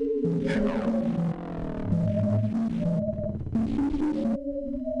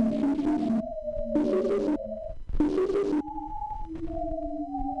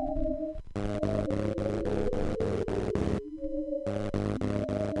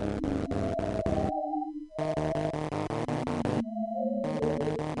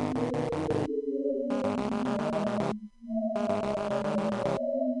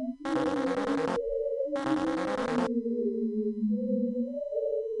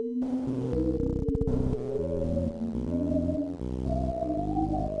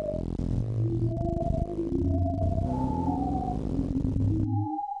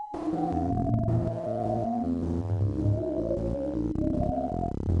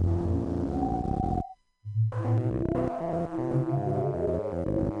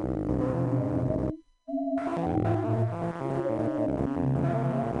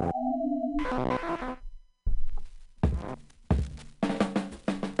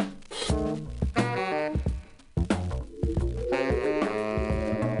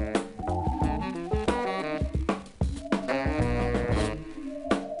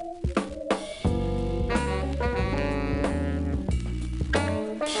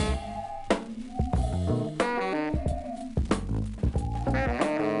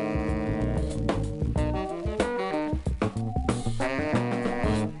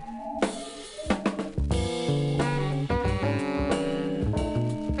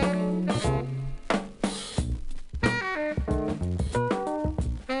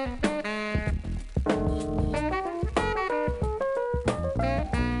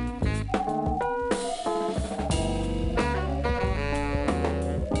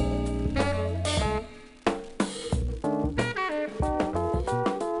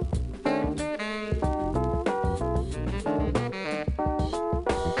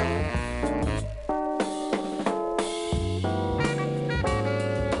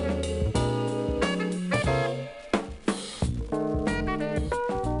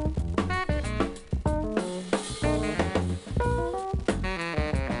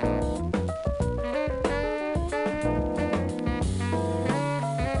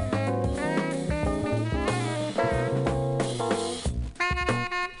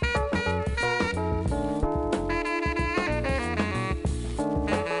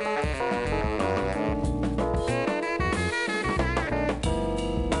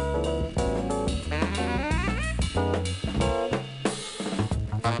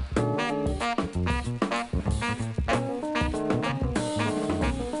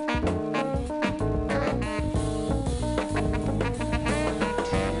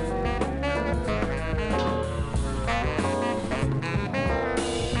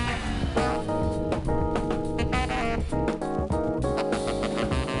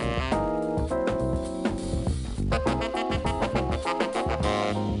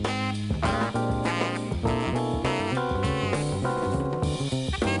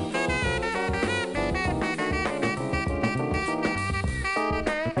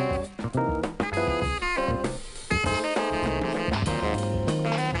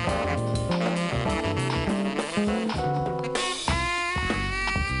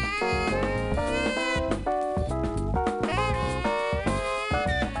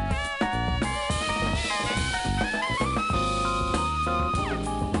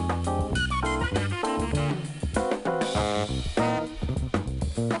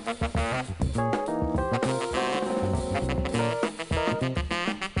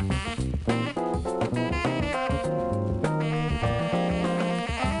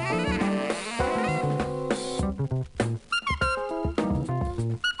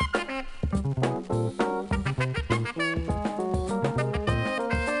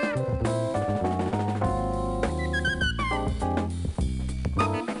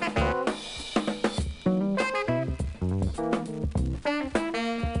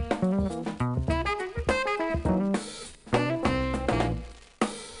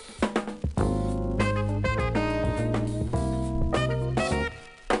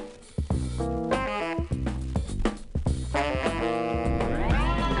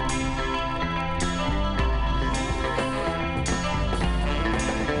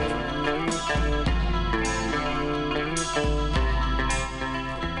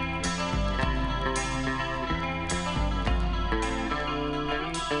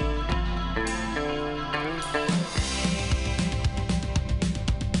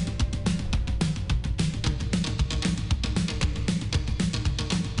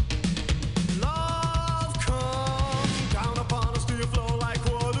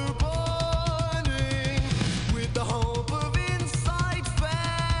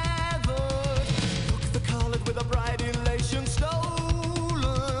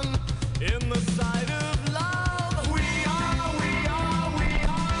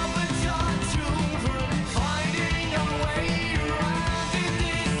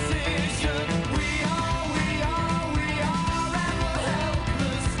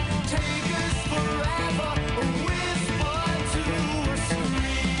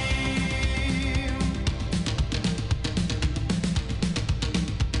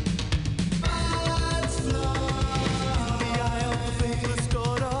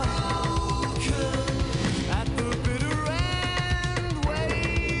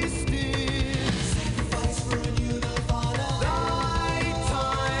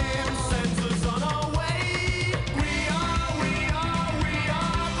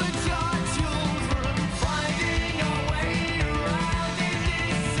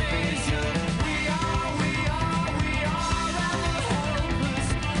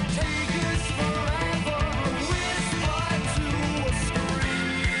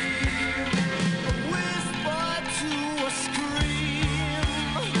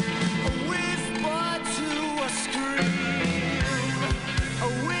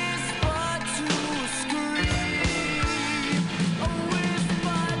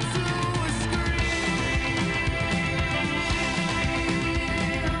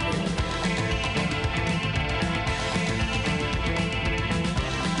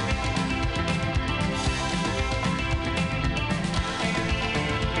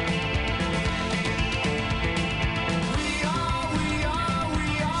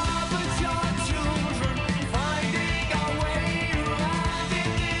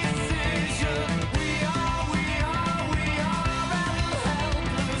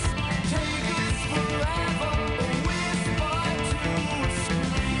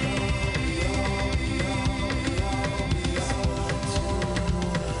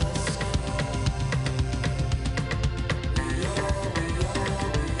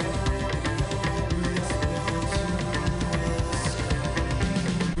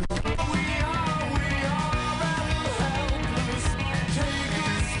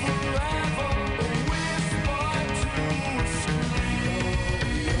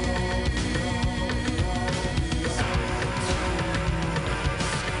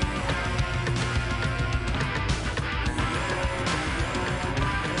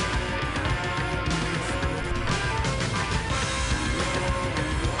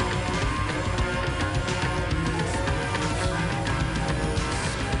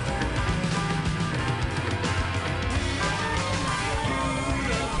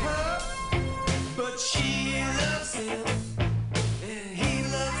 she loves him, and he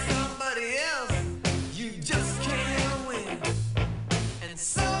loves somebody else. You just can't win. And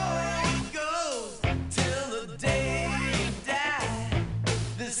so it goes till the day you die.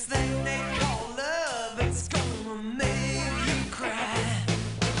 This thing they call love, it's gonna make you cry.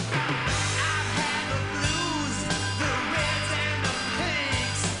 I've had the blues, the reds and the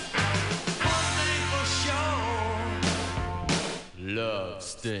pinks. One thing for sure, love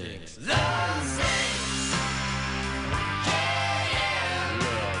stinks. Love stinks. Yeah, yeah.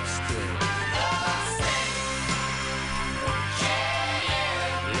 Love stinks. Love stinks. Yeah, yeah.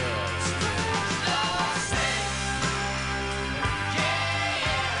 Love stinks. Love stinks. Yeah,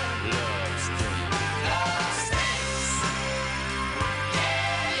 yeah. Love stinks. Love stinks.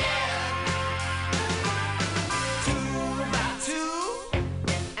 Yeah, yeah. 2 by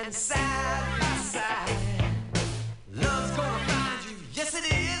 2 and side by side. Love's gonna find you. Yes, it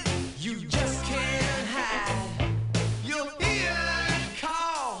is. You just can't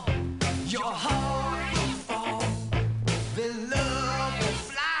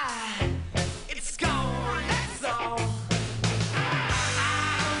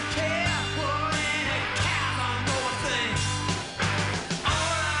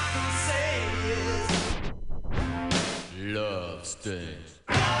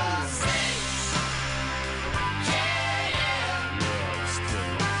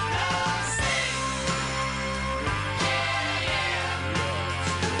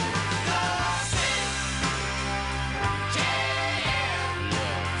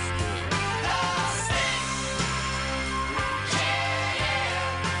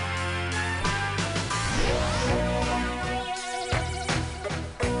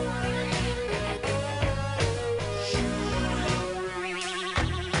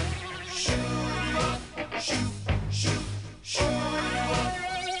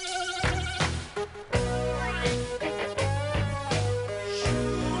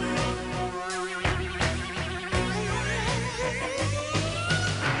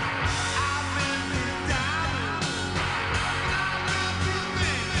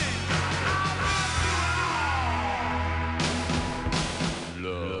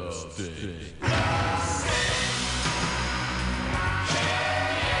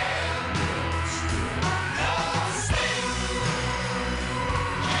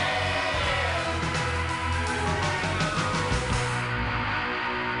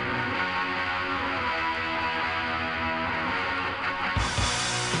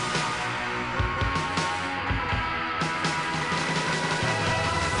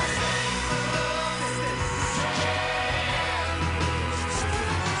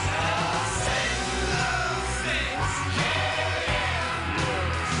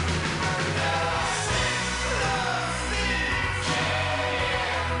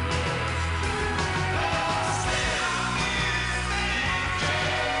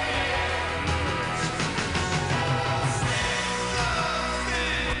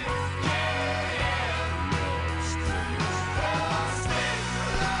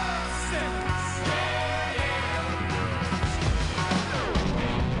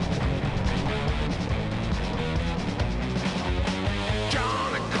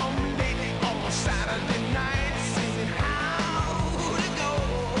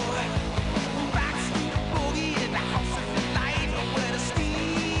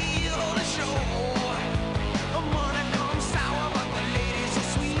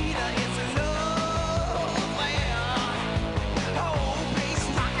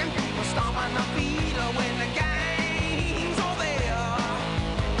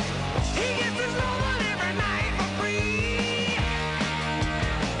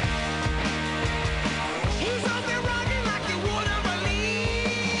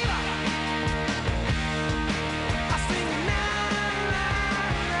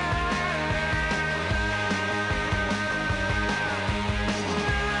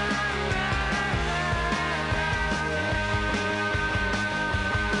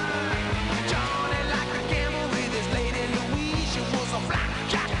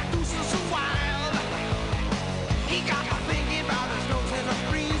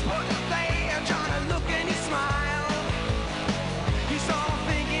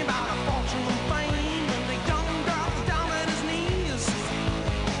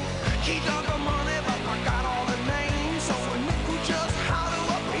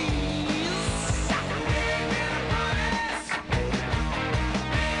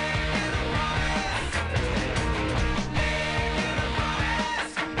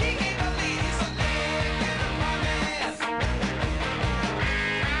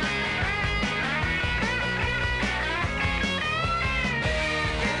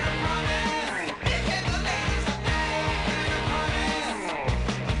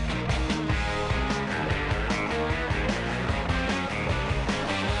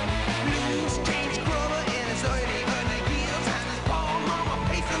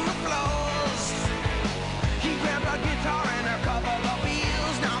on the floors. He grabbed a guitar and a couple of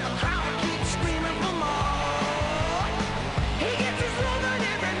wheels. Now the crowd keeps screaming for more. He gets his lovin'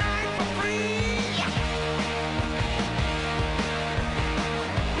 every night for free.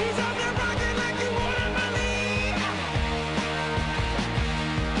 He's up there rocking like you wouldn't believe.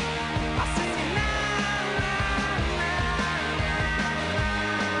 I say na na na na.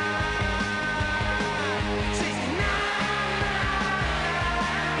 Say na na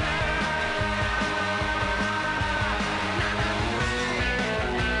na na.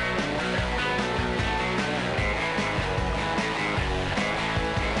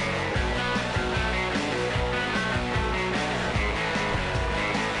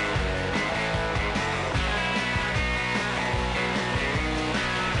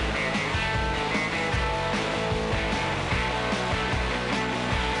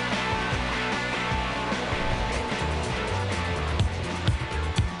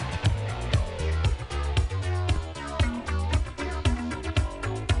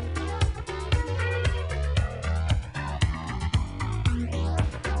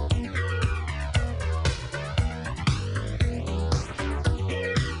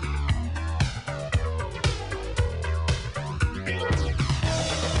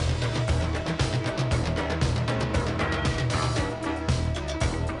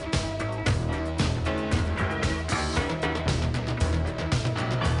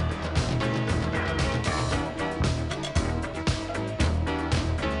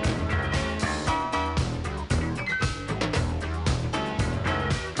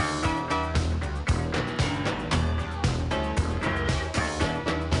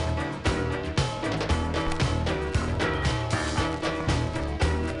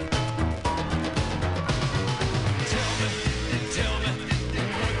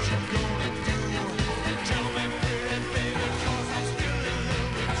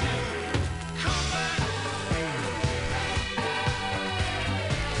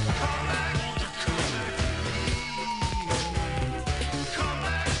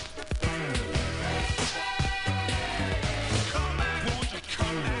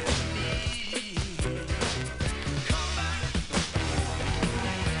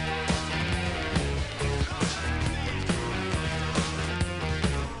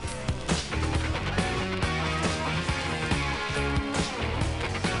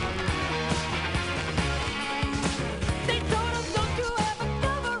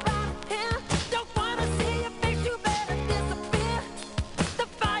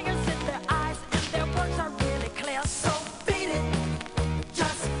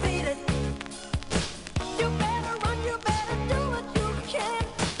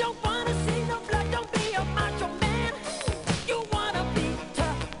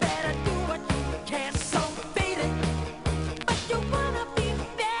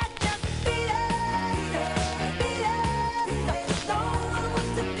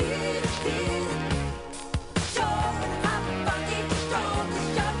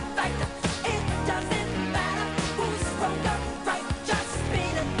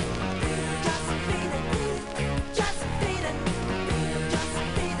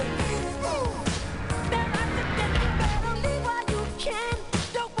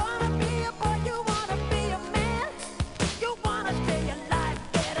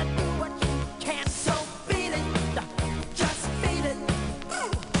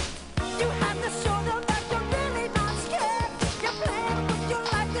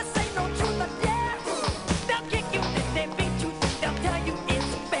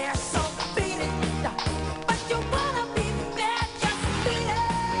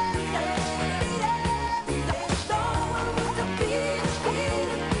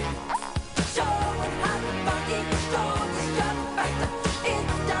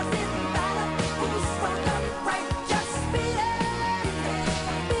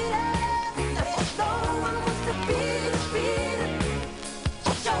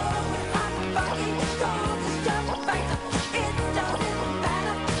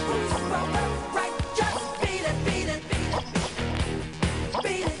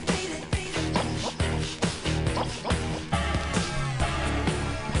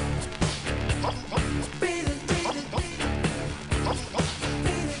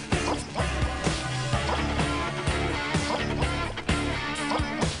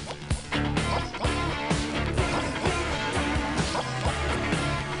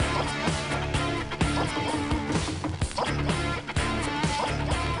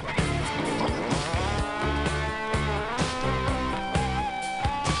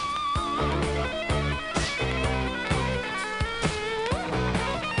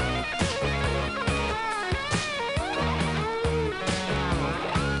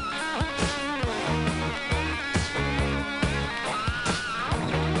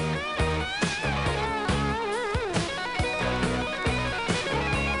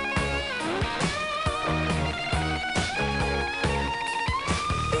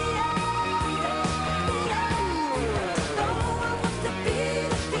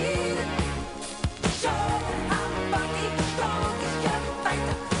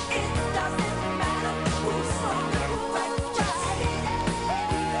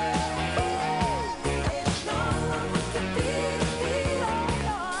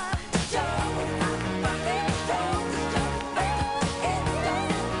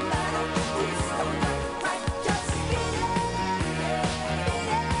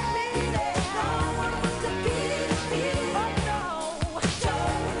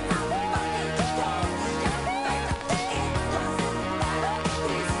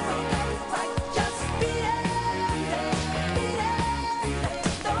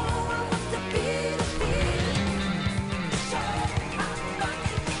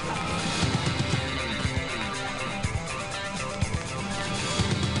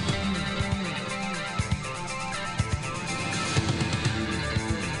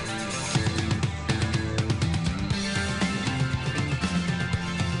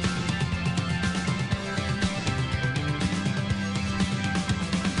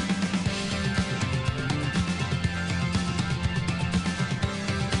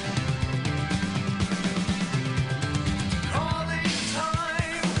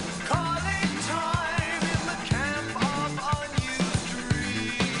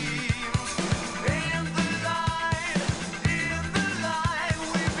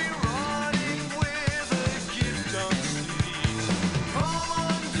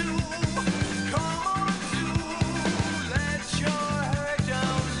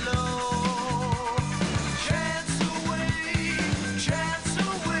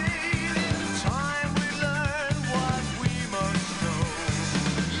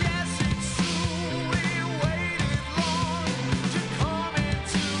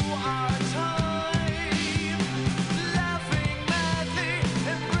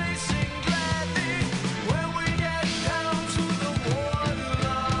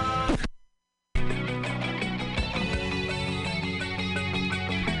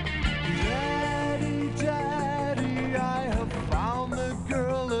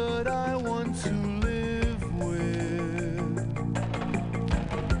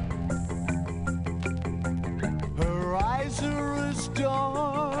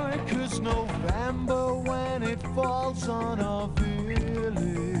 on our village.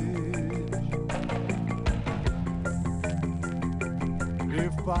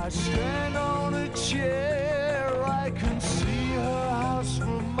 If I stand on a chair, I can see her house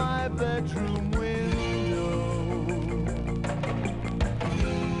from my bedroom window.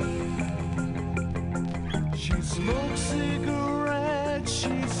 She smokes cigarettes,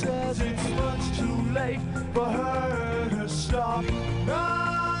 she says it's much too late for her to stop now.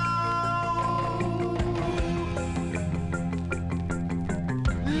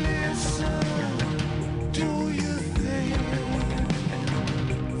 Listen, do you think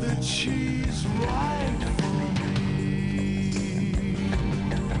that she's right for me?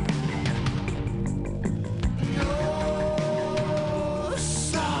 No,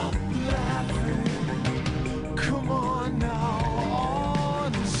 stop laughing. Come on now,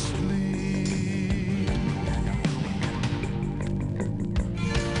 honestly.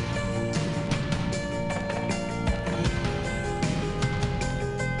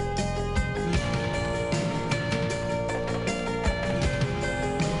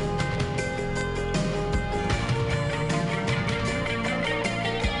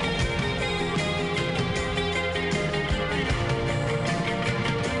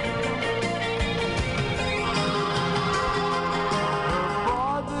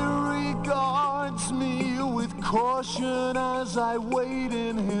 Caution as I wait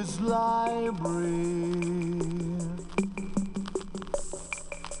in his library.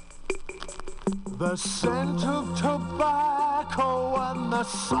 The scent of tobacco and the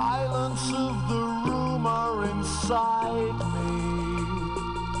silence of the room are inside me.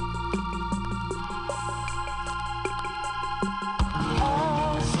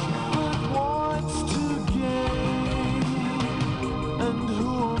 Ask but wants to gain, and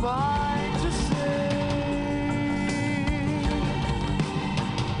who am I to say?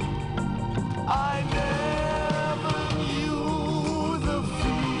 I never knew the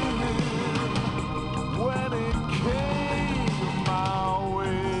feeling when it came my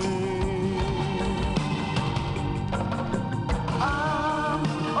way. I'm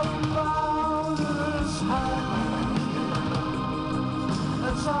about as happy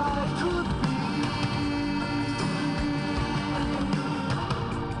as I could be.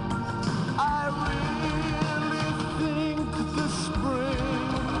 I really think the spring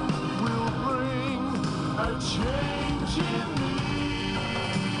will bring a change in me.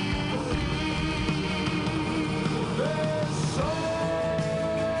 There's something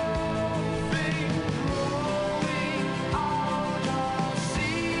growing out of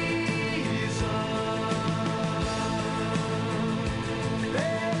season.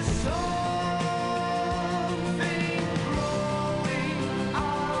 There's something growing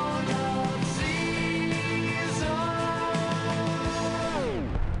out of season.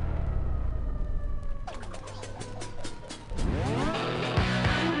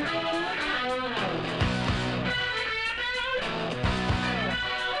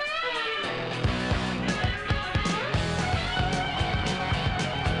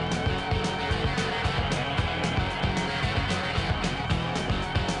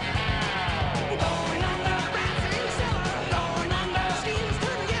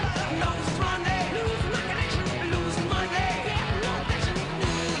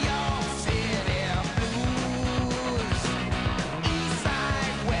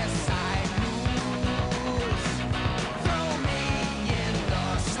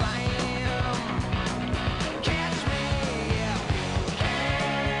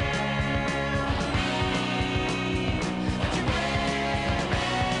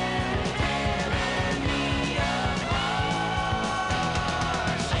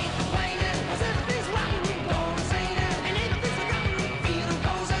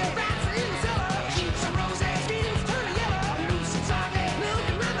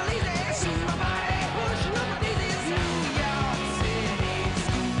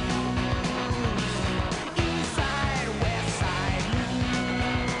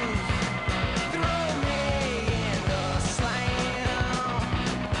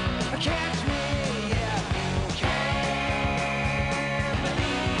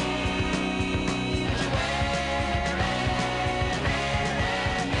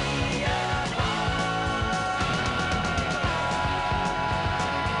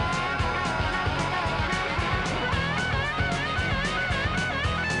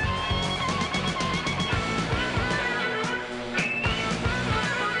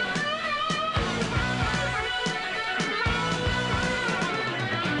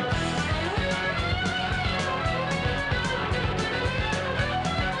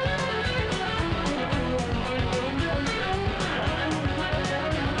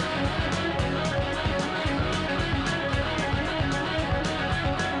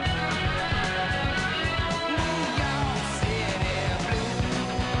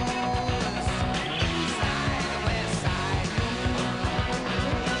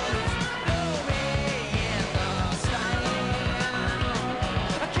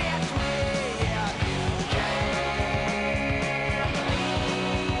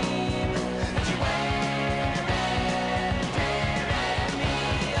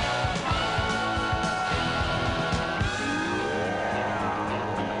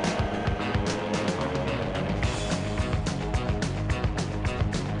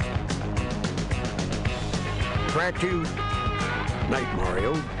 attract you. Night,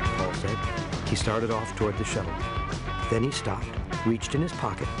 Mario, Paul said. He started off toward the shuttle. Then he stopped, reached in his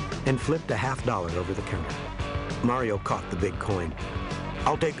pocket, and flipped a $50 over the counter. Mario caught the big coin.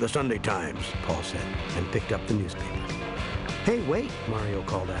 I'll take the Sunday Times, Paul said, and picked up the newspaper. Hey, wait, Mario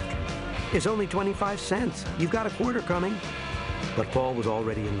called after him. It's only 25 cents. You've got a quarter coming. But Paul was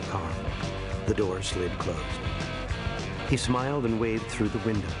already in the car. The door slid closed. He smiled and waved through the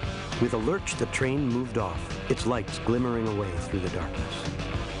window. With a lurch, the train moved off, its lights glimmering away through the darkness.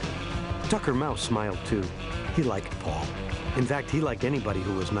 Tucker Mouse smiled too. He liked Paul. In fact, he liked anybody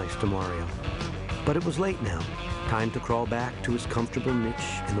who was nice to Mario. But it was late now. Time to crawl back to his comfortable niche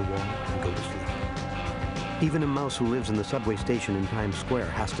in the wall and go to sleep. Even a mouse who lives in the subway station in Times Square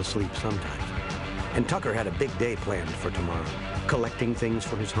has to sleep sometimes. And Tucker had a big day planned for tomorrow, collecting things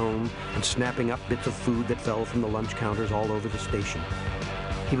for his home and snapping up bits of food that fell from the lunch counters all over the station.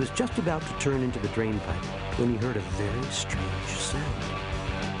 He was just about to turn into the drain pipe when he heard a very strange sound.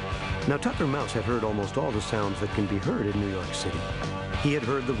 Now, Tucker Mouse had heard almost all the sounds that can be heard in New York City. He had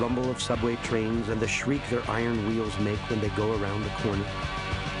heard the rumble of subway trains and the shriek their iron wheels make when they go around the corner.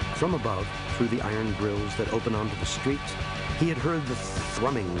 From above, through the iron grills that open onto the streets, he had heard the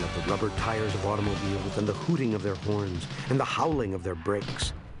thrumming of the rubber tires of automobiles and the hooting of their horns and the howling of their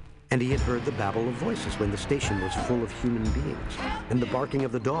brakes. And he had heard the babble of voices when the station was full of human beings and the barking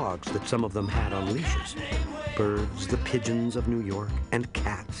of the dogs that some of them had on leashes. Birds, the pigeons of New York, and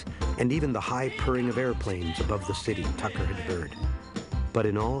cats, and even the high purring of airplanes above the city Tucker had heard. But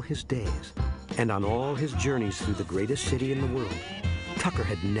in all his days, and on all his journeys through the greatest city in the world, Tucker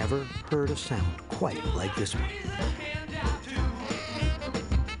had never heard a sound quite like this one.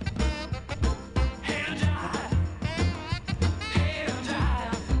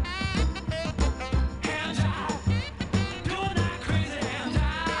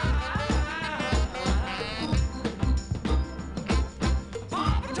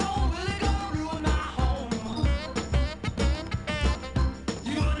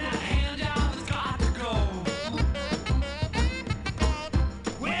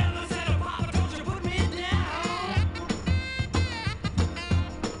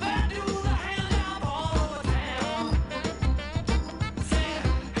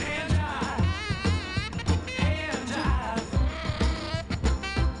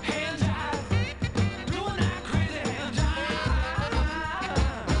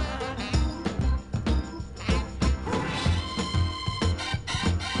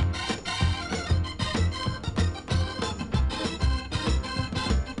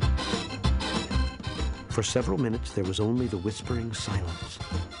 For several minutes, there was only the whispering silence.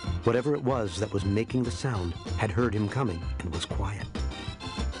 Whatever it was that was making the sound had heard him coming and was quiet.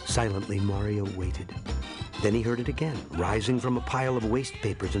 Silently, Mario waited. Then he heard it again, rising from a pile of waste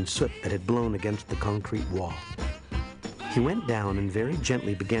papers and soot that had blown against the concrete wall. He went down and very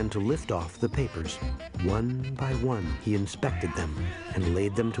gently began to lift off the papers. One by one, he inspected them and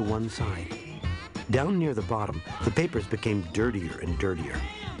laid them to one side. Down near the bottom, the papers became dirtier and dirtier.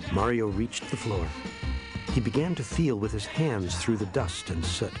 Mario reached the floor. He began to feel with his hands through the dust and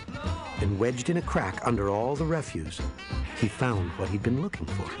soot, and wedged in a crack under all the refuse, he found what he'd been looking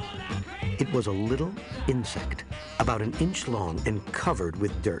for. It was a little insect, about an inch long and covered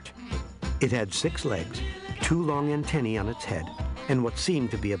with dirt. It had 6 legs, 2 long antennae on its head, and what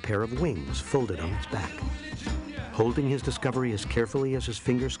seemed to be a pair of wings folded on its back. Holding his discovery as carefully as his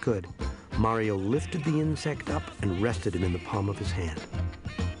fingers could, Mario lifted the insect up and rested it in the palm of his hand.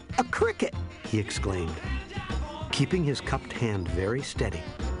 "A cricket!" he exclaimed. Keeping his cupped hand very steady,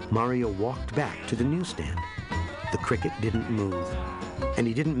 Mario walked back to the newsstand. The cricket didn't move, and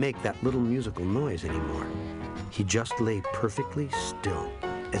he didn't make that little musical noise anymore. He just lay perfectly still,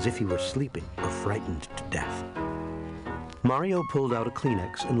 as if he were sleeping or frightened to death. Mario pulled out a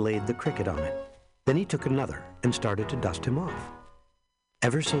Kleenex and laid the cricket on it. Then he took another and started to dust him off.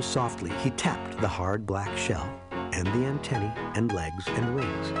 Ever so softly, he tapped the hard black shell and the antennae and legs and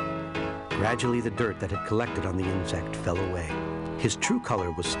wings. Gradually, the dirt that had collected on the insect fell away. His true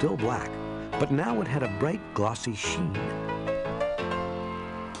color was still black, but now it had a bright, glossy sheen.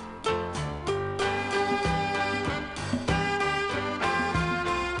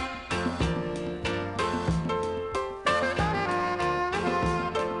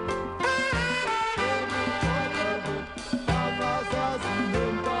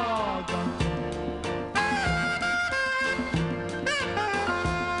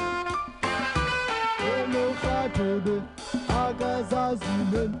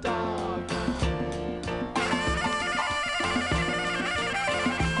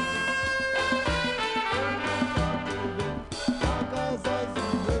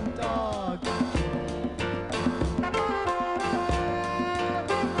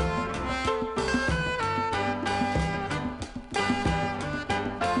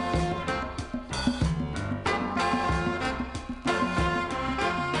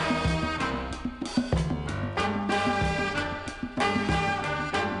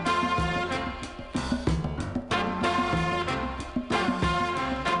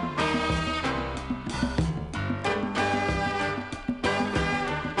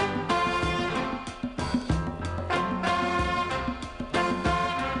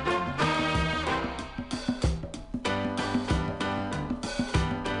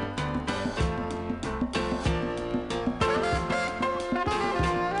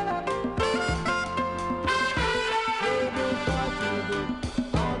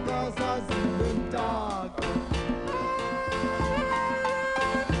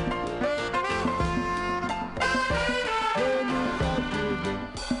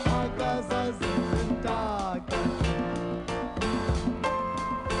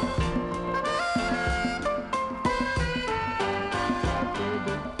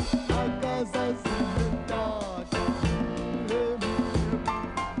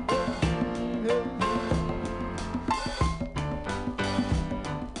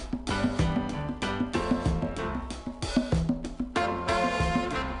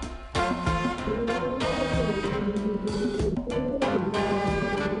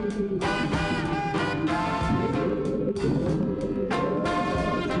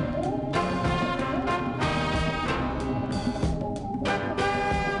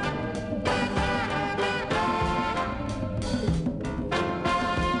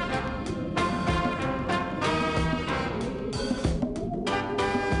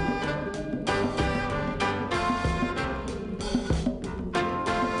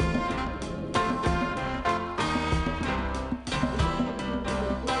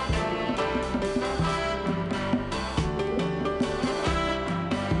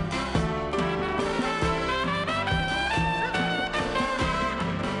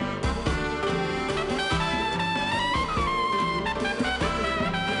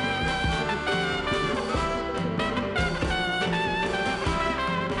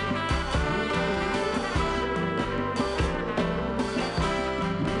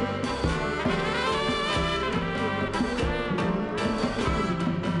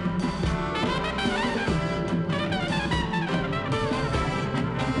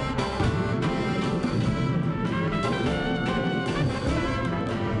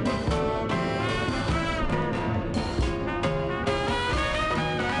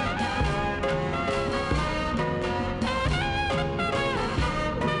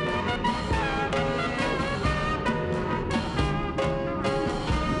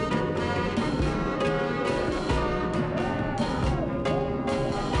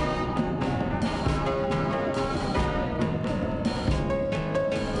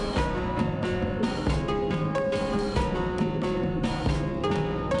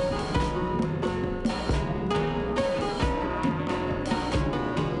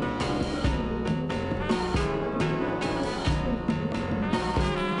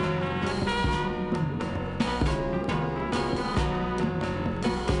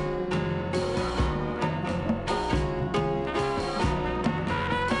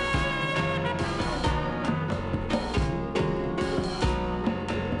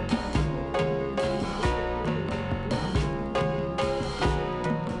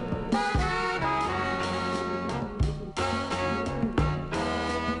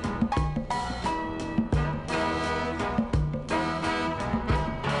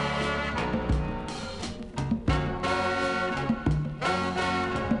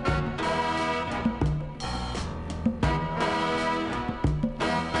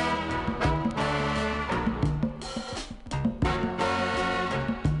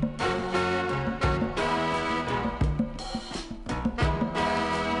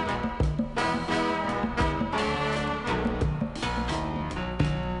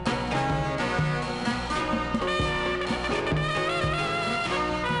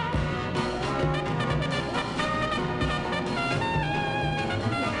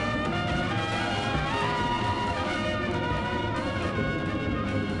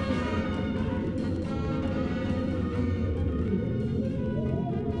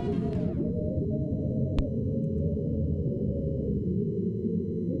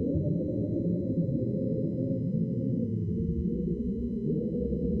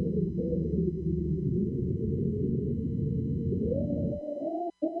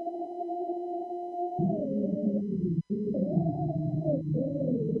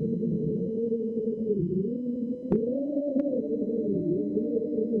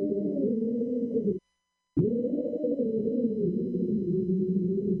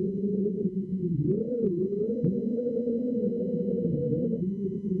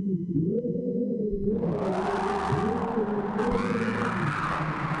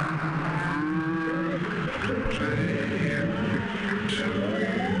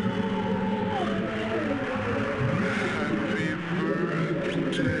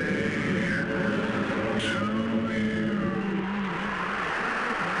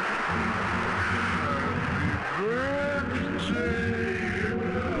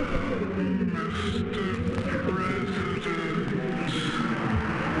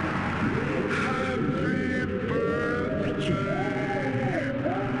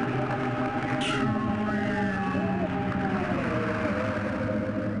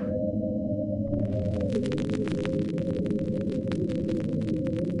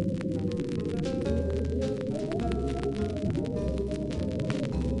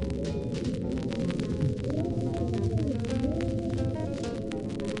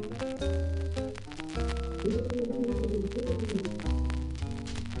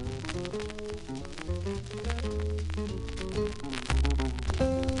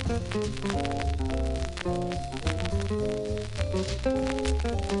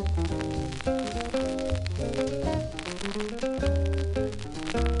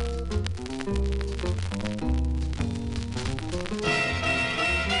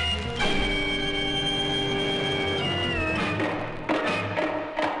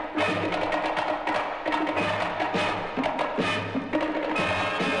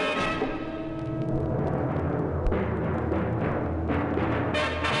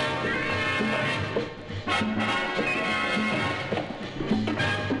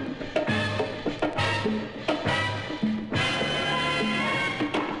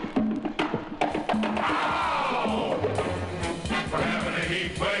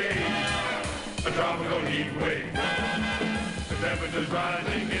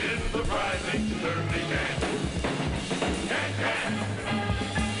 rising, it is surprising, certainly can. Can.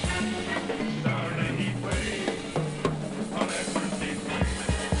 Start a heat wave on electricity wave.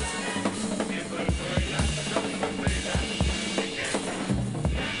 It's a great act, just to say that we can.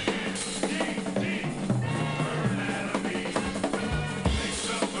 Burn enemy, make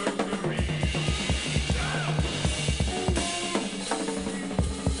some mercury.